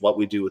choose what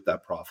we do with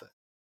that profit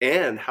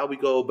and how we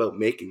go about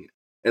making it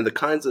and the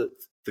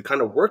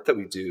kind of work that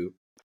we do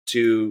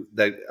to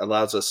that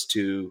allows us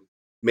to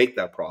make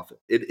that profit.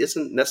 It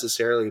isn't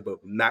necessarily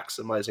about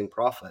maximizing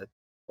profit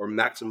or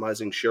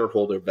maximizing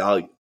shareholder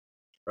value,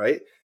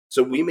 right?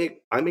 So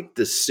I make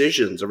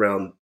decisions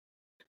around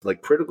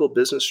like critical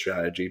business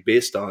strategy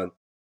based on,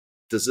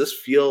 does this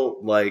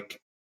feel like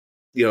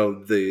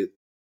the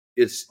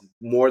it's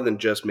more than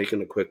just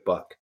making a quick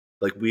buck.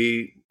 Like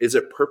is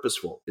it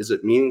purposeful? Is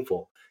it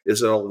meaningful?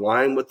 Is it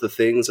aligned with the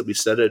things that we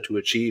set out to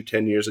achieve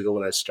 10 years ago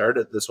when I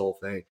started this whole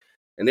thing?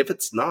 And if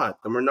it's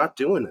not, then we're not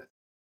doing it.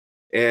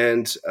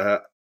 And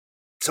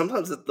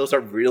sometimes those are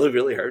really,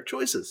 really hard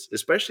choices,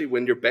 especially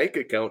when your bank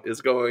account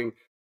is going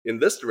in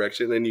this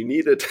direction and you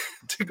need it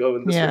to go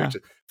in this Yeah.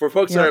 direction. For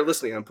folks that Yep. are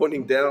listening, I'm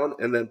pointing down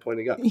and then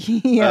pointing up.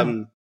 Yeah.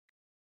 Um,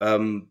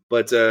 um,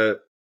 but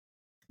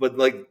but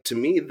like to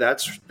me,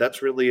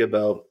 that's really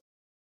about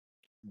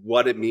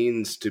what it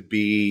means to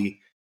be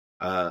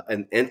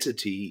an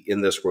entity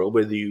in this world,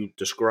 whether you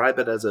describe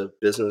it as a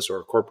business or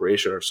a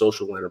corporation or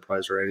social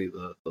enterprise or any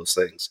of those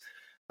things.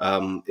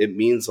 It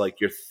means like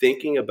you're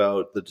thinking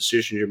about the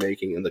decision you're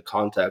making in the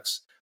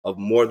context of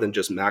more than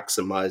just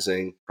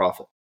maximizing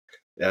profit.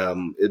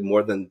 It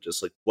more than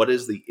just like what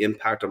is the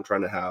impact I'm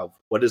trying to have?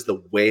 What is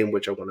the way in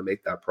which I want to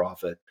make that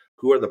profit?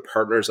 Who are the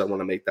partners I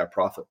want to make that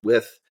profit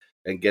with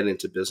and get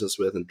into business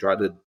with and try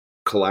to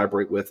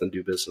collaborate with and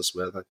do business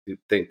with? I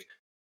think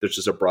there's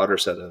just a broader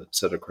set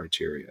of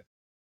criteria.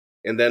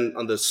 And then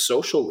on the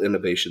social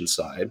innovation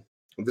side,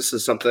 this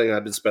is something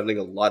I've been spending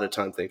a lot of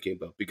time thinking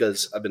about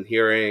because I've been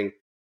hearing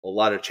a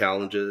lot of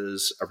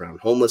challenges around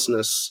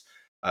homelessness.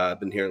 I've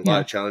been hearing a lot Yeah.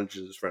 of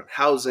challenges around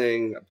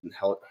housing. I've been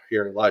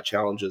hearing a lot of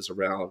challenges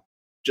around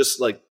just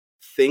like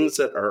things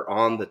that are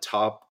on the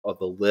top of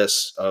the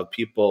list of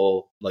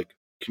people like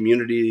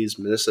communities,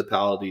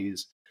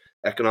 municipalities,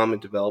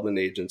 economic development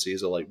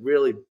agencies are like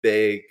really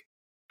big,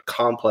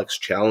 complex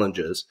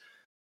challenges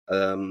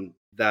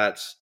that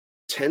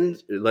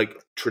tend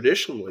like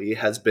traditionally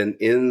has been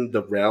in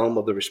the realm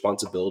of the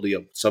responsibility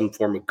of some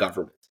form of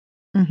government.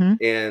 Mm-hmm.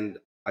 And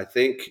I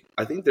think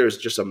there's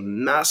just a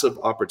massive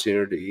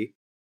opportunity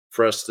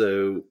for us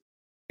to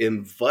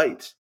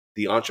invite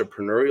the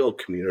entrepreneurial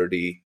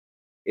community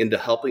into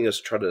helping us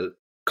try to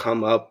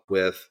come up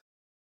with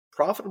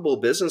profitable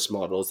business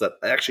models that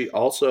actually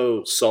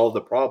also solve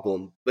the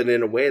problem, but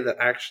in a way that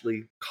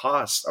actually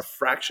costs a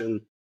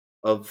fraction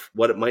of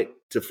what it might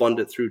to fund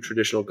it through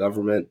traditional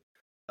government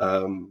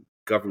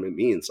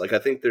means. Like I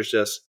think there's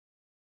just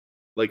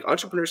like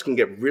entrepreneurs can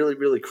get really,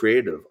 really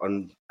creative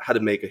on how to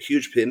make a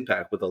huge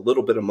impact with a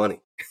little bit of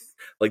money.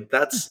 Like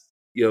that's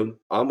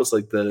almost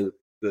like the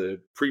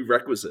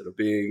prerequisite of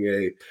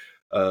being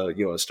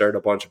a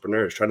startup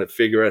entrepreneur is trying to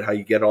figure out how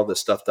you get all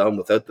this stuff done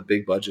without the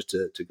big budget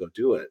to go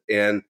do it.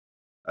 And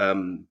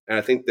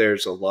I think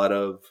there's a lot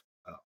of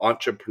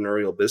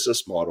entrepreneurial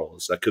business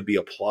models that could be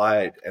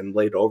applied and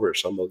laid over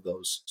some of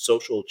those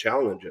social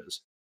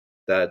challenges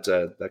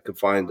that could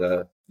find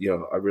a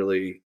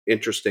really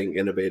interesting,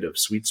 innovative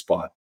sweet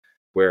spot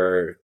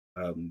where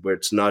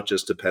it's not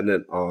just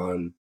dependent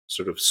on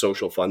sort of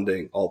social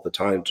funding all the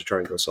time to try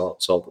and go solve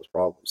those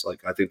problems. Like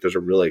I think there's a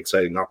really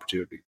exciting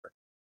opportunity there.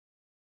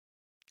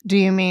 Do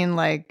you mean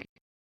like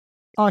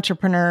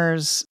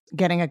entrepreneurs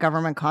getting a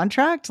government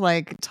contract,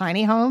 like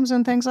tiny homes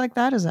and things like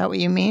that? Is that what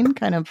you mean?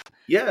 Kind of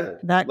Yeah,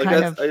 that like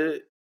kind of the one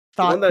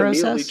thought that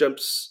immediately process?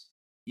 jumps.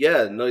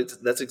 Yeah, no,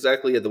 that's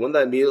exactly it. The one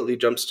that immediately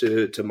jumps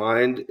to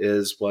mind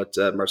is what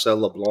Marcel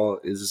Leblanc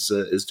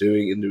is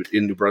doing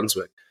in New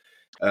Brunswick.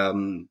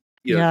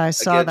 Yeah, I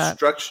saw Again,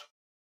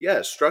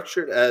 that.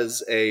 structured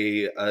as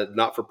a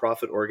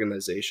not-for-profit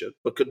organization,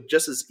 but could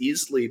just as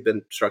easily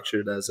been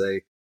structured as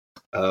a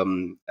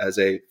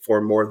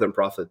for more than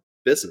profit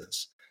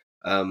business.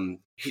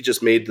 He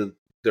just made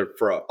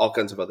for all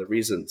kinds of other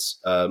reasons,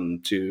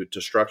 to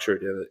structure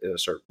it in a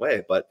certain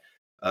way. But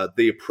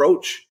the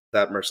approach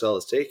that Marcel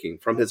is taking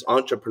from his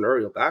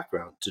entrepreneurial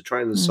background to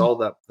trying to Mm. solve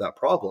that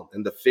problem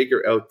and to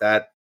figure out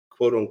that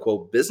quote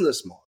unquote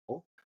business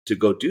model to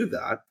go do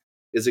that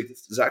is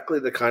exactly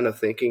the kind of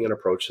thinking and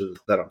approaches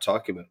that I'm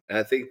talking about. And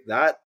I think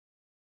that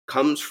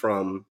comes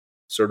from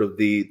sort of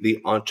the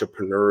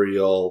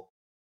entrepreneurial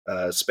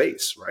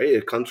space, right?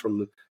 It comes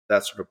from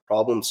that sort of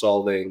problem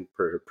solving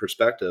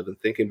perspective and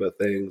thinking about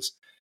things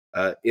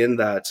in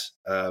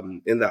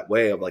that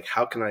way of like,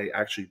 how can I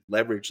actually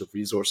leverage the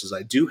resources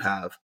I do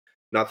have,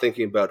 not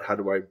thinking about how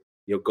do I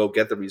go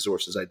get the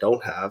resources I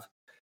don't have,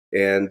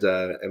 and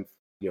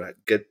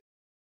get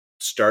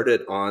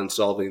started on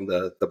solving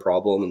the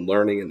problem and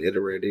learning and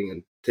iterating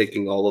and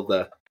taking all of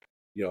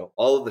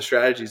the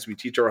strategies we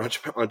teach our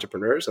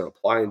entrepreneurs and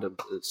applying them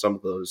to some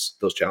of those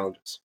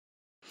challenges.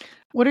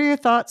 What are your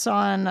thoughts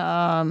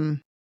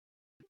on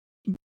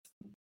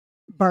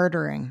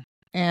bartering?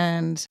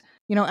 And,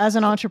 as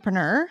an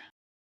entrepreneur,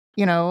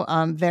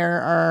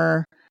 there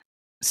are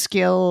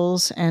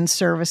skills and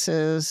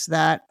services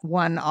that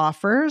one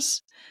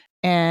offers.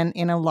 And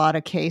in a lot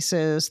of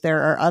cases,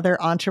 there are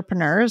other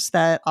entrepreneurs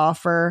that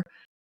offer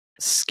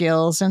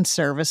skills and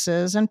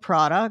services and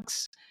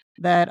products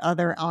that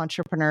other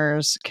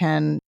entrepreneurs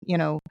can,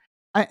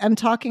 I'm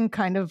talking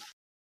kind of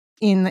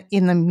in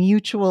the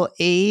mutual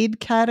aid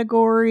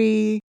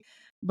category,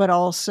 but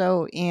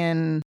also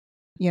in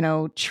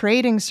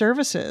trading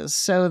services,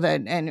 so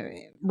that, and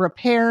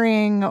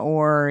repairing,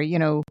 or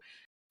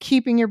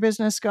keeping your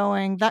business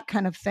going, that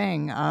kind of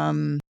thing.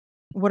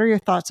 What are your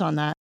thoughts on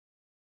that?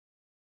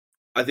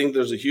 I think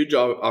there's a huge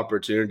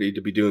opportunity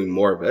to be doing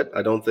more of it.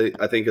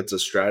 I think it's a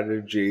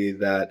strategy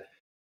that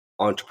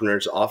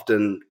entrepreneurs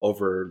often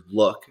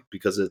overlook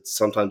because it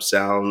sometimes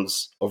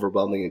sounds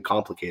overwhelming and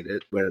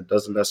complicated when it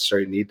doesn't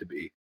necessarily need to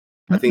be.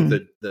 I think Mm-mm.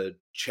 that the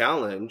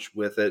challenge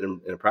with it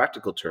in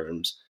practical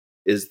terms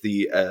is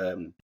the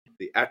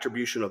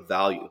attribution of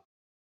value,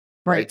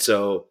 right? Right.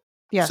 So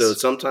Yes.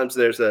 sometimes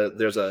there's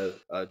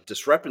a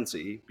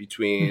discrepancy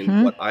between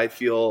Mm-hmm. what I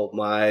feel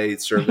my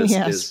service is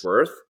Yes.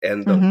 worth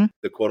and Mm-hmm.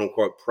 the quote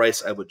unquote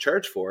price I would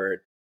charge for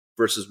it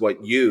versus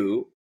what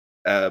you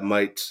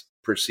might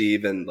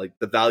perceive, and like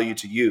the value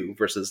to you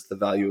versus the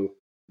value,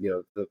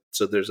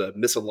 so there's a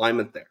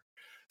misalignment there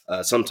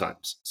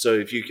sometimes. So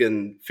if you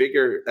can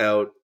figure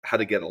out how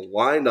to get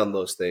aligned on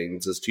those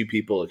things as two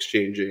people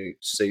exchanging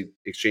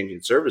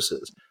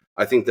services,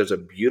 I think there's a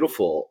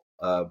beautiful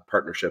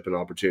partnership and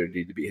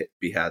opportunity to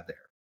be had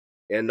there,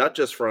 and not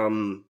just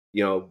from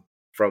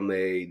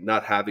a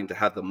not having to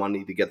have the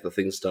money to get the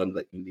things done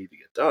that you need to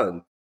get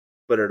done,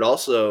 but it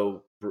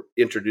also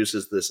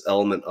introduces this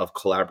element of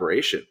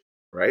collaboration,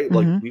 right?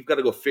 Like Mm-hmm. we've got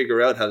to go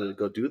figure out how to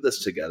go do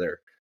this together.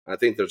 I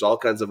think there's all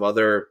kinds of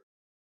other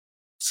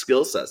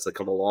skill sets that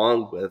come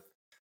along with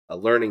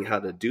learning how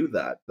to do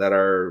that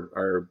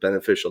are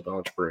beneficial to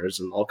entrepreneurs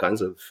in all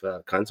kinds of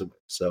ways.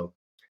 So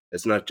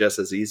it's not just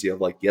as easy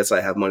of like, yes,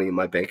 I have money in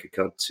my bank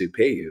account to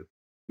pay you.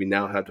 We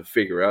now have to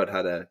figure out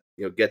how to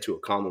get to a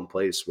common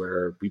place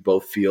where we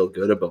both feel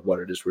good about what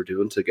it is we're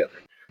doing together.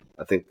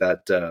 I think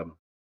that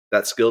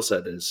that skill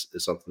set is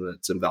something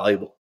that's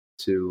invaluable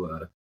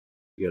to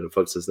to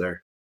folks as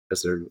they're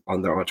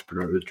on their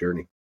entrepreneurial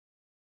journey.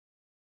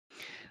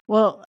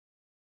 Well,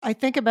 I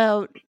think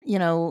about,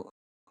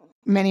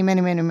 many,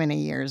 many, many, many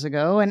years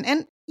ago,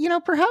 and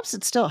perhaps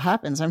it still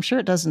happens. I'm sure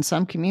it does in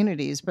some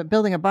communities, but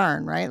building a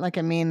barn, right? Like,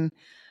 I mean,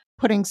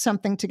 putting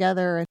something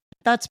together,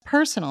 that's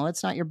personal.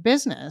 It's not your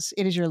business.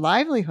 It is your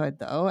livelihood,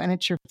 though, and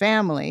it's your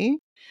family.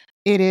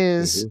 It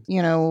is,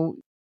 Mm-hmm.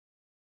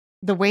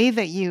 the way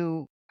that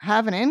you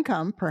have an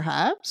income,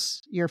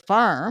 perhaps your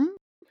farm,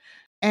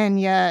 and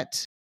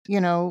yet,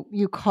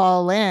 you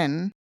call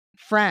in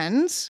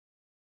friends,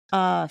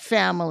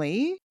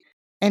 family,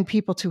 and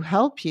people to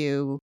help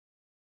you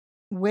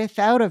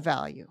without a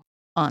value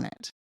on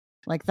it.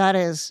 Like, that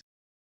is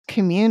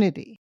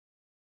community,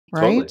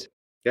 Totally. right?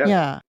 Yeah.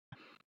 Yeah.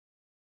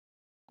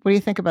 What do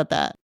you think about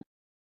that?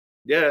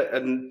 Yeah.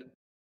 And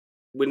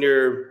when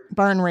you're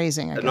Barn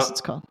raising, I a guess not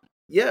it's called.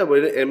 yeah,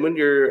 when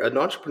you're an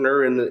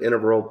entrepreneur in a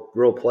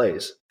rural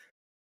place,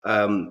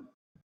 um,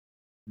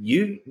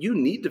 you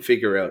need to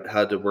figure out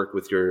how to work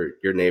with your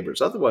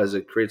neighbors. Otherwise,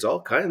 it creates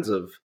all kinds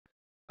of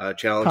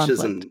challenges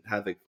Conflict. and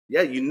havoc.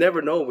 Yeah, you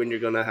never know when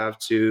you're going to have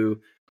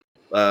to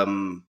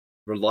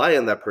rely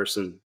on that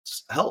person's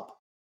help.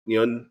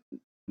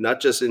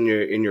 Not just in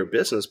your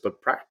business,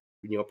 but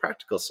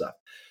practical stuff.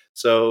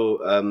 So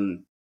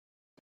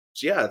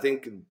so yeah, I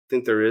think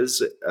there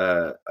is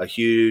a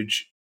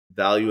huge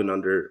value and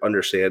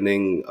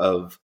understanding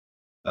of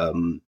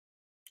um,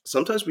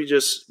 sometimes we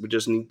just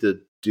need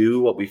to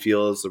do what we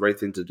feel is the right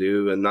thing to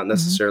do and not Hmm.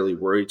 necessarily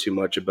worry too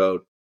much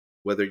about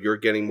whether you're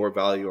getting more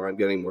value or I'm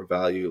getting more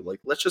value. Like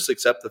let's just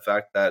accept the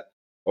fact that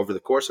over the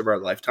course of our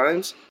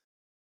lifetimes,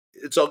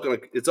 it's all gonna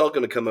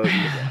come out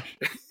in the wash,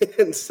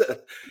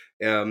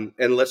 and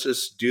and let's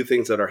just do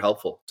things that are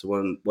helpful to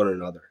one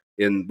another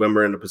in when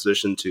we're in a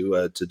position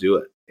to do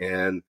it.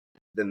 And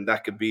then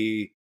that could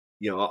be,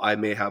 I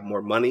may have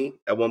more money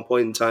at one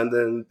point in time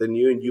than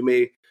you,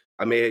 and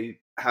I may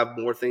have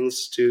more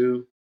things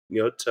to,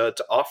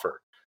 to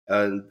offer,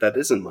 that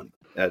isn't money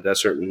at a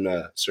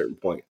certain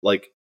point.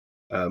 Like,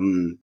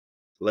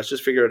 let's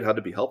just figure out how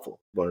to be helpful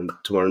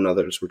to one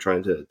another as we're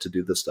trying to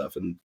do this stuff,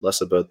 and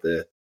less about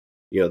the,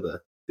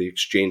 the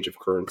exchange of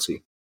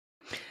currency.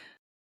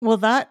 Well,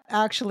 that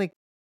actually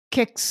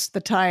kicks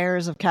the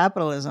tires of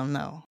capitalism,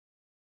 though,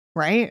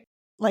 right?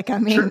 Like, I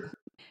mean, Sure.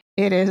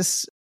 It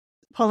is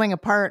pulling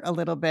apart a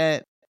little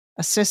bit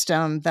a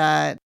system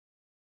that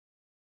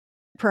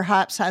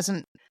perhaps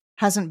hasn't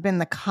been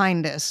the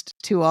kindest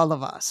to all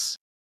of us,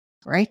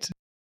 right?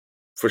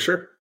 For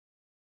sure.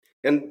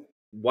 And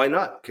why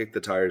not kick the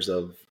tires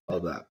of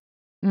that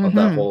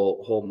Mm-hmm.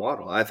 whole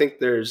model? I think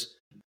there's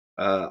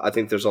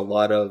a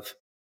lot of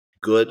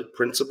good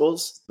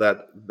principles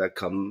that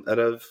come out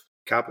of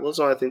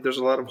capitalism. I think there's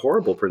a lot of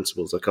horrible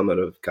principles that come out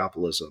of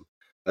capitalism.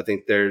 I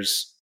think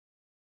there's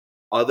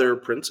other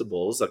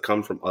principles that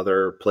come from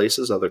other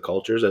places, other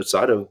cultures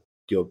outside of,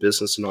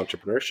 business and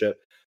entrepreneurship,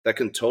 that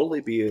can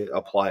totally be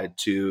applied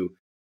to,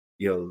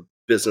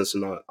 business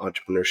and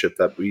entrepreneurship,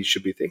 that we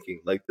should be thinking.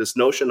 Like, this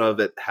notion of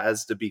it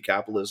has to be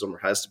capitalism or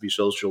has to be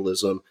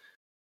socialism,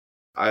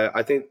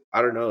 I think,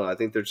 I don't know. I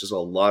think there's just a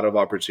lot of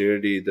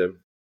opportunity to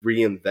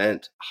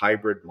reinvent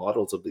hybrid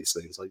models of these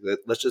things. Like,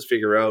 let's just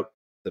figure out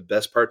the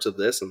best parts of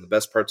this and the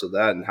best parts of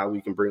that, and how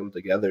we can bring them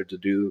together to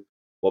do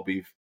what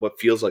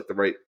feels like the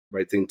right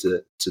thing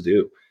to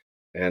do.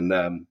 And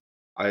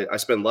I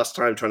spend less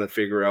time trying to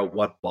figure out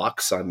what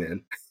box I'm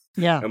in,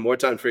 Yeah. and more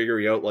time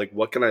figuring out, like,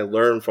 what can I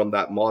learn from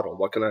that model?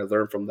 What can I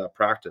learn from that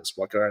practice?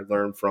 What can I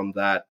learn from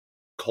that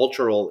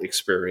cultural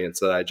experience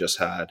that I just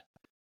had,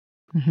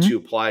 Mm-hmm. to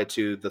apply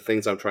to the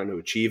things I'm trying to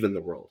achieve in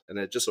the world? And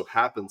it just so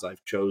happens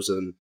I've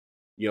chosen,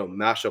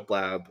 MashUp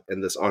Lab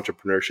and this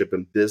entrepreneurship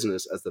and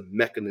business as the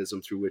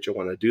mechanism through which I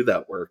want to do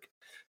that work.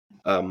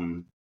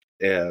 Um,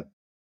 and,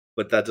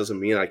 but that doesn't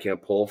mean I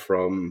can't pull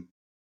from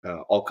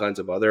all kinds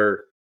of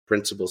other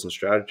principles and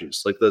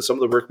strategies. Like, some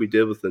of the work we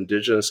did with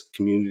Indigenous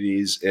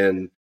communities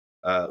in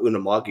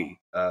Unamagi,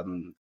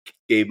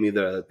 gave me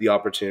the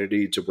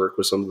opportunity to work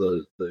with some of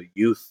the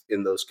youth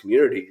in those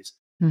communities,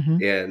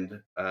 Mm-hmm.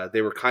 and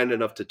they were kind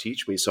enough to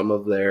teach me some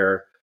of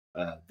their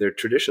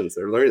traditions,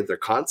 their learning, their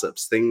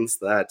concepts, things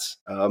that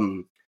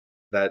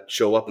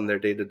show up in their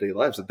day-to-day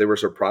lives, that they were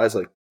surprised,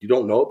 like, you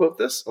don't know about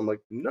this? I'm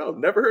like, no,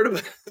 never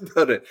heard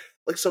about it.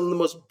 Like, some of the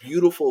most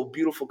beautiful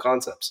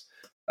concepts,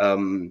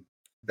 that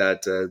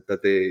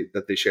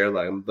they share.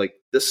 Like, I'm like,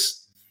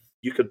 this,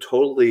 you could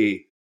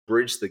totally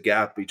bridge the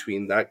gap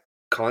between that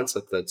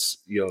concept that's,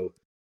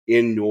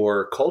 in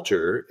your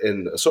culture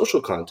in a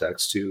social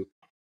context, to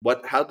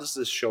how does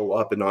this show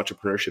up in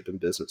entrepreneurship and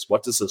business?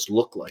 What does this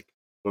look like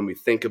when we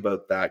think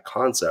about that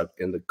concept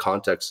in the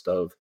context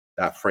of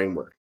that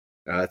framework?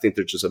 I think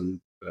there's just a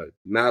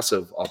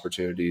massive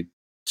opportunity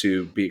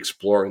to be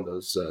exploring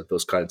those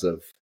kinds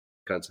of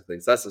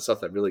things. That's the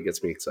stuff that really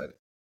gets me excited.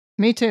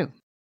 Me too.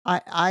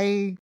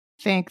 I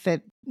think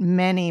that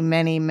many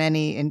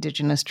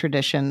Indigenous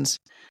traditions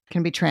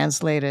can be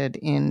translated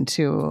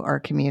into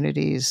our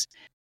communities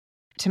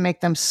to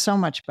make them so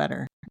much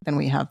better than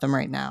we have them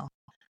right now.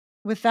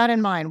 With that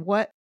in mind,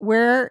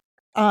 where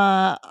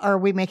are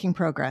we making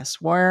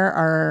progress? Where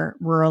are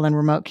rural and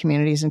remote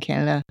communities in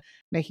Canada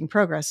making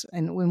progress,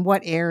 and in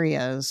what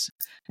areas?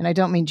 And I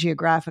don't mean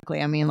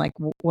geographically. I mean, like,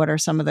 what are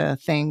some of the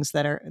things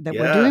that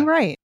we're doing Yeah,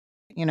 right?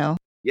 You know.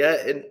 yeah,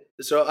 and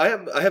so I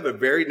have a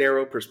very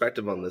narrow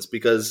perspective on this,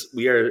 because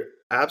we are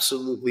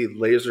absolutely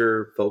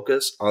laser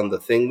focused on the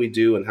thing we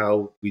do and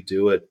how we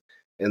do it,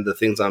 and the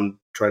things I'm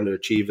trying to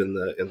achieve in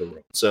the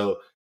world.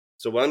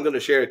 So what I'm going to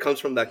share, it comes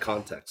from that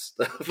context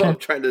of Okay. I'm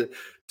trying to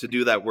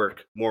do that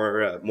work more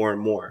and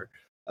more.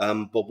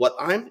 But what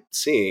I'm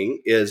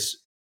seeing is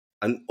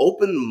an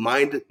open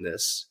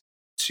mindedness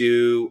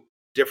to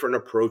different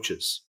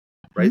approaches,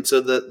 Mhm. right?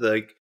 So that,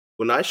 like,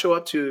 when I show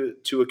up to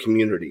a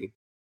community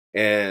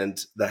and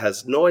that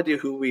has no idea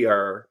who we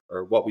are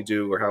or what we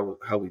do or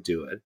how we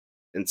do it,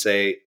 and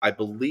say, I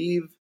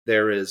believe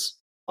there is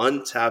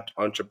untapped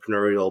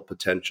entrepreneurial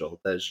potential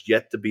that is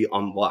yet to be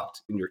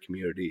unlocked in your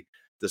community,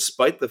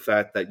 despite the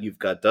fact that you've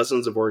got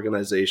dozens of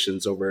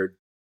organizations over,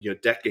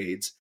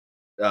 decades,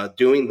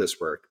 doing this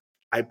work.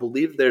 I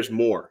believe there's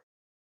more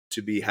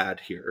to be had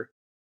here.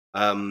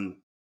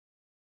 Um,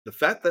 the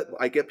fact that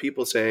I get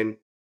people saying,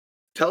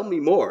 tell me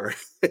more,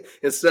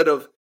 instead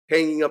of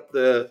hanging up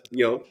the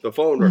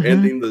phone or Mhm.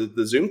 ending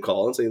the Zoom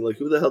call and saying, like,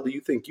 who the hell do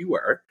you think you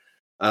are?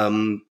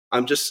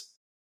 I'm just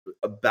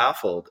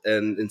baffled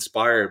and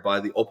inspired by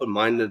the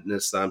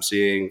open-mindedness that I'm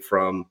seeing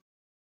from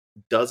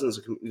dozens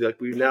of, like,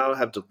 we now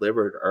have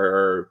delivered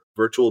our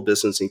virtual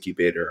business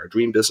incubator, our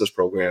dream business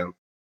program,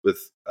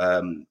 with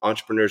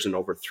entrepreneurs in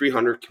over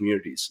 300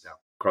 communities now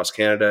across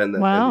Canada and the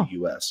Wow.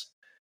 US.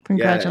 Yeah, and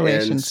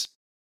Congratulations.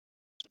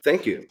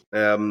 thank you.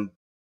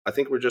 I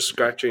think we're just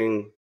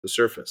scratching the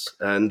surface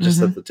and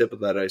just Mhm. at the tip of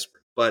that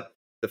iceberg. But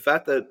the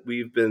fact that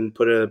we've been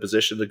put in a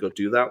position to go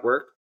do that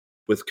work,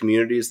 with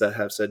communities that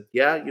have said,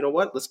 yeah, you know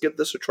what, let's give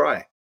this a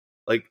try.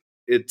 Like,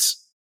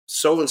 it's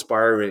so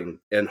inspiring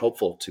and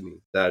hopeful to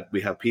me that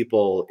we have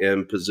people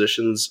in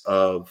positions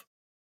of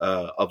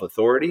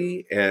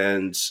authority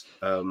and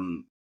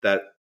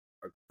that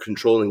are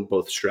controlling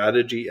both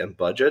strategy and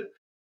budget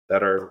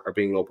that are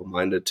being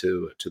open-minded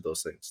to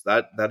those things.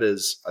 That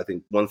is, I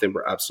think, one thing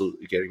we're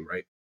absolutely getting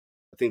right.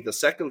 I think the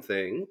second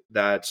thing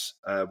that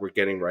we're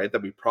getting right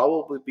that we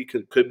probably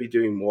could be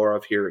doing more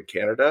of here in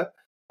Canada,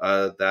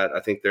 that I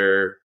think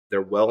they're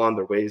well on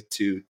their way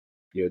to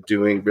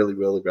doing really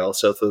really well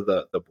south of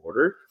the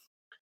border,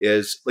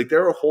 is like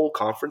there are whole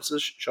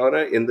conferences,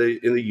 Shauna, in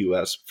the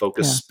U.S.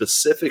 focused Yeah.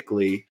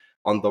 specifically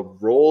on the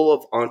role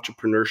of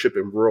entrepreneurship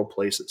in rural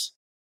places.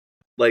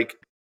 Like,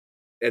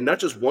 and not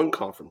just one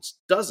conference,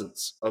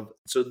 dozens of,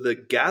 so the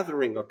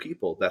gathering of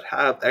people that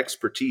have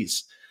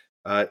expertise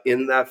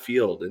in that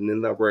field and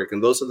in that work.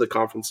 And those are the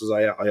conferences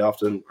I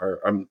often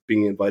I'm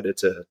being invited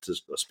to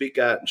speak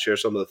at and share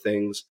some of the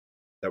things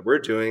that we're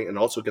doing and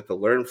also get to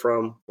learn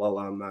from while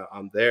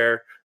I'm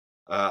there.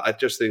 I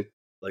just think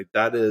like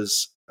that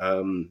is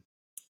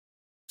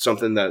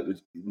something that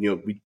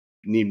we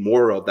need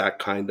more of, that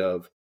kind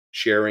of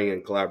sharing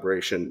and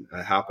collaboration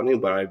happening.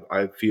 But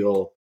I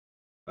feel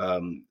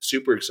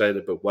super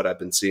excited about what I've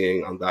been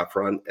seeing on that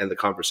front and the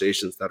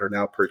conversations that are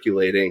now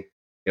percolating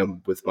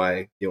with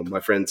my my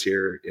friends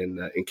here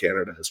in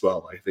Canada as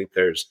well. I think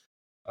there's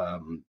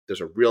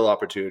a real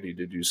opportunity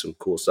to do some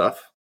cool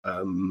stuff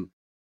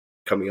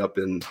coming up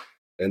in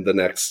the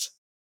next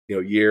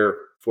year,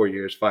 4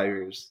 years, 5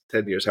 years,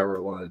 10 years, however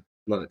long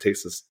it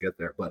takes us to get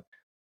there. But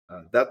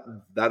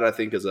that I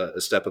think is a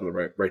step in the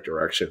right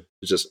direction.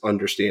 It's just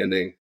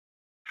understanding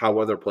how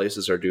other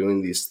places are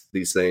doing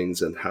these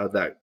things and how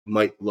that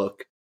might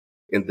look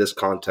in this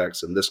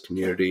context in this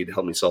community to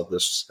help me solve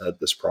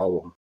this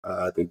problem.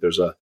 I think there's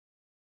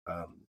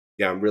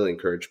I'm really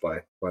encouraged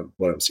by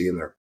what I'm seeing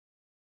there.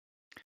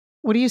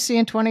 What do you see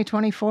in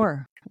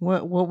 2024?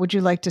 What would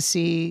you like to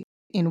see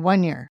in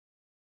 1 year,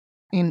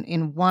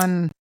 in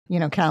one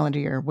calendar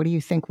year? What do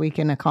you think we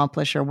can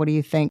accomplish, or what do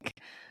you think?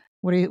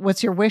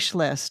 What's your wish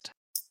list?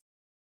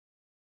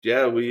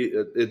 Yeah,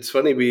 it's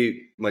funny,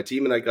 my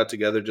team and I got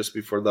together just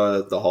before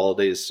the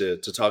holidays to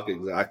talk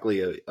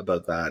exactly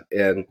about that,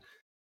 and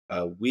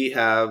we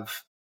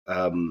have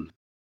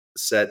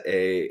set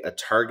a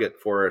target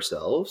for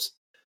ourselves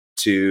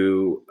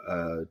to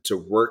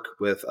work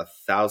with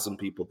 1,000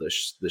 people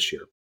this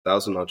year,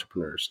 1,000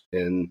 entrepreneurs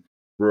in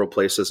rural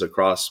places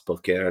across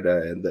both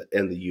Canada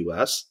and the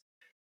US.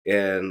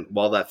 And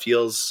while that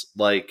feels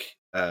like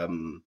a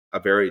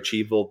very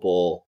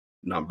achievable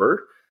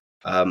number,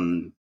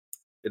 um,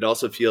 it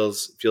also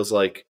feels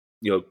like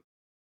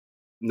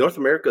North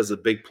America is a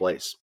big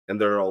place,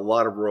 and there are a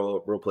lot of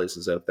rural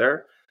places out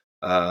there.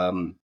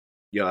 Um,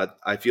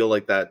 I feel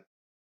like that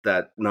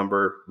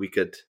number we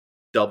could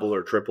double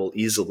or triple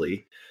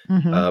easily.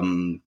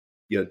 Mm-hmm.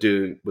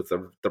 Do with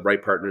the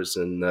right partners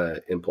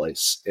in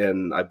place,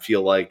 and I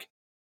feel like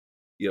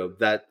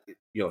that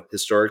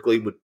historically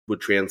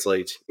would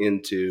translate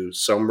into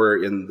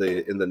somewhere in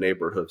the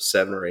neighborhood of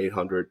 700 or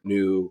 800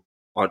 new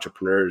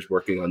entrepreneurs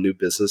working on new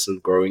business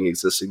and growing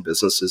existing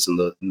businesses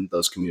in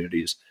those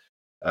communities.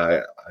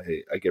 I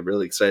get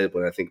really excited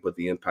when I think about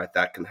the impact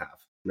that can have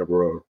in a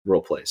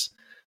rural place.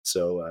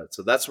 So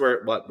that's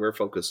what we're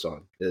focused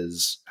on,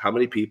 is how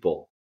many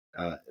people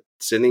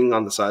sitting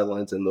on the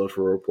sidelines in those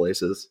rural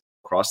places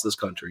across this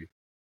country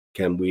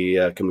can we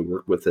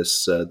work with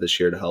this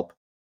year to help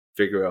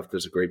figure out if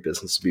there's a great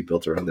business to be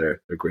built around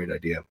their great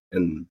idea.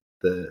 And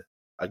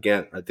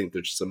again, I think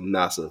there's just a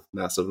massive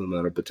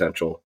amount of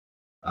potential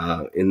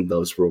in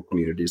those rural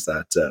communities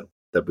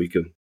that we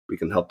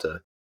can help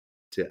to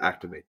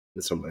activate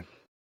in some way.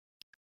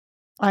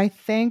 I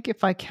think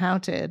if I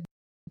counted,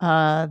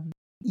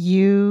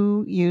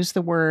 you used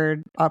the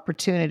word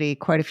opportunity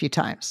quite a few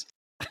times.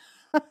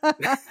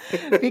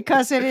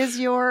 Because it is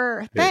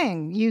your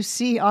thing. You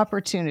see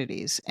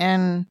opportunities.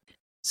 And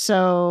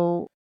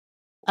so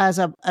as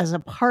a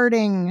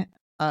parting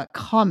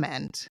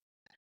comment,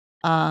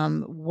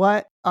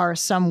 what are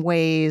some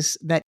ways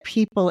that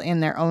people in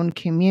their own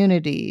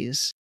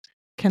communities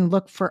can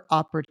look for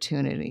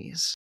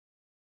opportunities?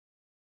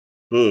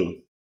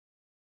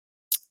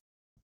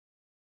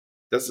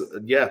 That's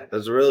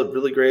a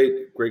really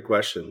great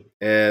question.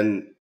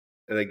 And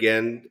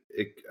again,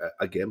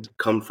 it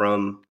come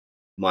from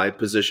my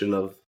position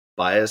of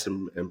bias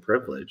and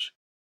privilege.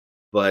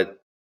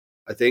 But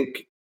I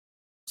think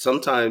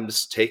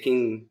sometimes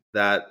taking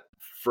that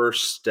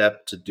first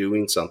step to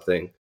doing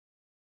something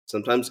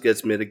sometimes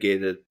gets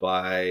mitigated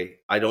by,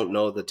 I don't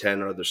know the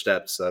 10 other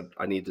steps that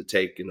I need to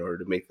take in order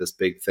to make this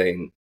big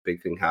thing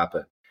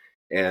happen.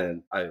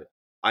 And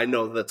I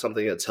know that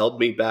something that's held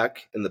me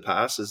back in the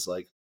past is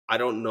like, I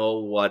don't know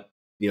what,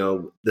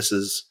 this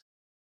is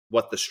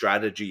what the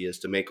strategy is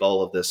to make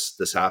all of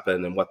this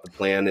happen, and what the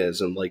plan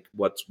is, and like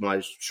what's my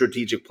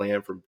strategic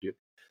plan for you.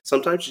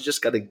 Sometimes you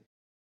just got to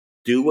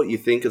do what you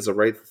think is the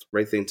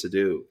right thing to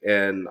do.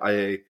 And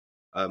I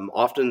am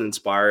often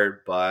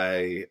inspired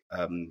by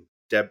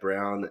Deb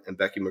Brown and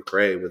Becky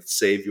McRae with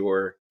Save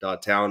Your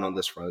Town on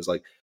this front. Is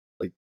like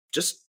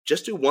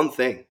just do one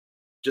thing.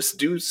 Just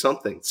do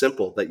something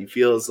simple that you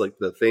feel is like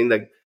the thing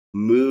that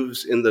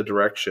moves in the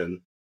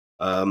direction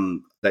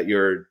that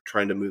you're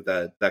trying to move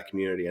that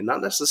community, and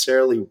not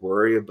necessarily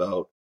worry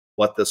about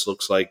what this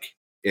looks like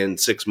in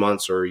 6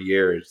 months or a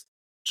year.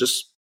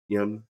 Just,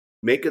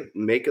 make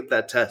it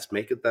that test,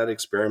 make it that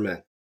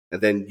experiment,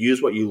 and then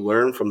use what you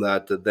learn from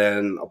that to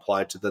then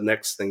apply to the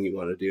next thing you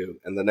want to do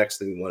and the next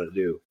thing you want to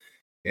do.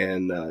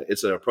 And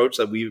it's an approach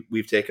that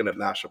we've taken at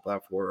MashUp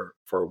Lab for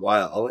a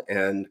while.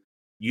 And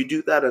you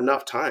do that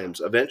enough times,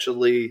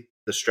 eventually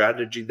the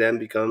strategy then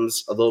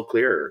becomes a little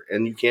clearer,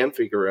 and you can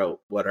figure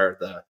out what are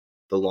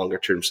the longer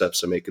term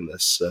steps to making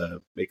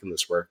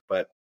this work.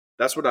 But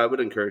that's what I would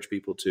encourage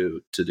people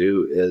to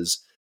do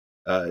is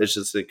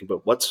just thinking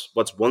about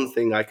what's one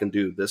thing I can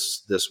do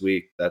this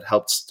week that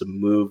helps to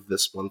move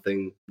this one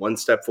thing one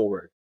step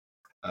forward.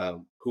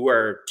 Who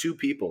are two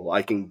people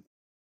I can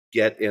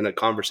get in a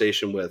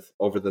conversation with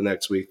over the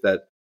next week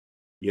that,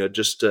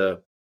 just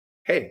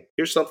hey,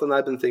 here's something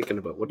I've been thinking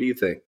about. What do you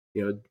think?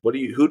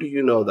 Who do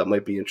you know that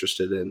might be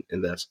interested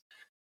in this?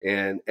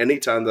 And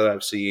anytime that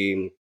I've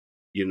seen,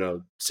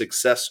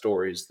 success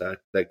stories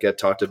that get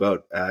talked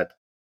about at,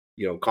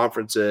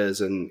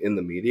 conferences and in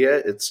the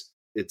media, it's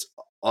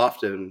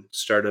often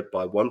started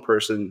by one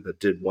person that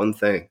did one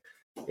thing.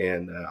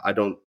 And I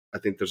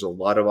think there's a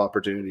lot of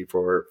opportunity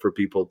for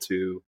people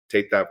to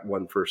take that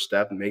one first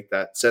step,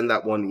 send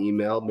that one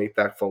email, make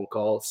that phone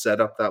call, set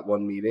up that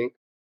one meeting,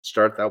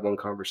 start that one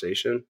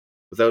conversation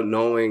without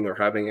knowing or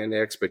having any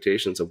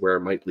expectations of where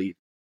it might lead,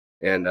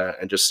 and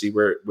just see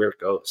where it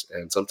goes.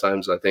 And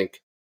sometimes I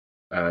think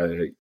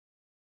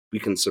we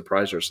can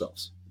surprise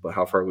ourselves about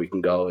how far we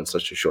can go in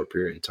such a short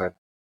period of time.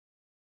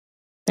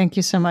 Thank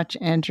you so much,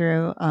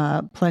 Andrew.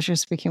 Pleasure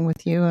speaking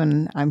with you.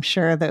 And I'm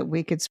sure that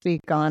we could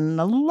speak on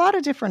a lot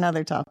of different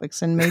other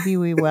topics, and maybe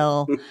we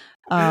will.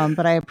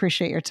 But I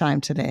appreciate your time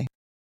today.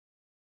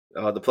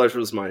 The pleasure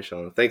was mine,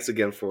 Shauna. Thanks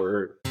again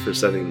for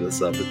setting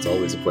this up. It's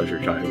always a pleasure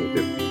chatting with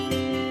you.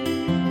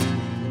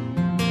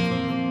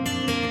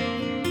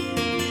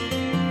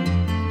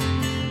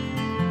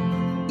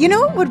 You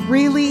know what would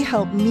really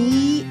help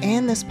me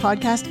and this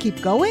podcast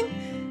keep going?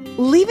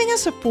 Leaving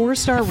us a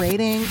 4-star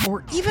rating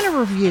or even a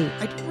review.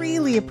 I'd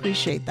really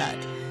appreciate that.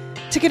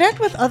 To connect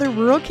with other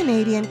rural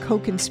Canadian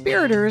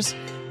co-conspirators,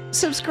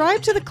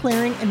 subscribe to the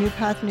Clearing a New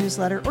Path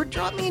newsletter or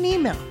drop me an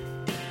email.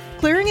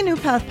 Clearing a New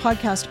Path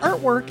podcast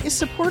artwork is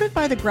supported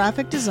by the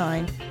graphic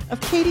design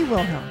of Katie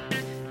Wilhelm,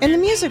 and the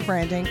music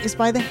branding is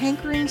by the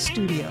Hankering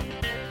Studio.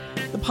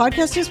 The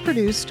podcast is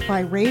produced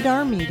by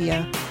Radar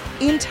Media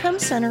in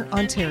Thames Centre,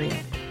 Ontario.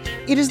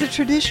 It is the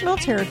traditional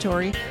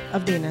territory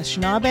of the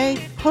Anishinaabe,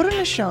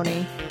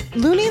 Haudenosaunee,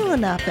 Luni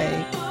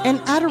Lenape,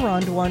 and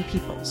Adirondack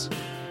peoples.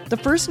 The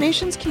First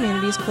Nations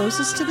communities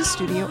closest to the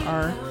studio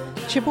are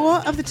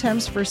Chippewa of the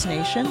Thames First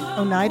Nation,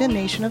 Oneida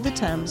Nation of the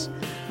Thames,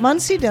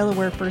 Munsee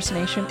Delaware First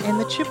Nation, and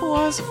the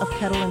Chippewas of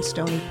Kettle and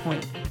Stony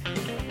Point.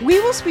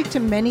 We will speak to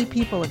many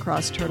people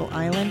across Turtle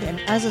Island, and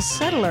as a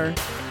settler,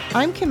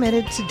 I'm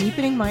committed to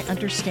deepening my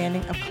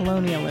understanding of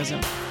colonialism,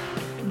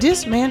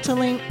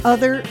 dismantling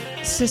other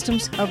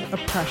systems of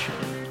oppression,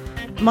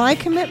 my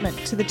commitment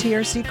to the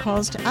TRC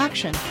calls to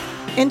action,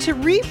 and to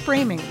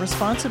reframing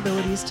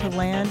responsibilities to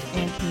land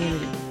and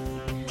community.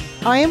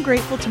 I am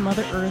grateful to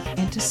Mother Earth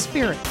and to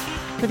Spirit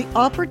for the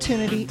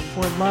opportunity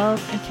for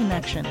love and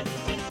connection,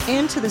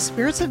 and to the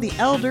spirits of the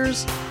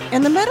elders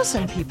and the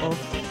medicine people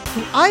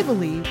who I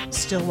believe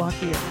still walk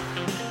the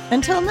earth.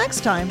 Until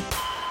next time,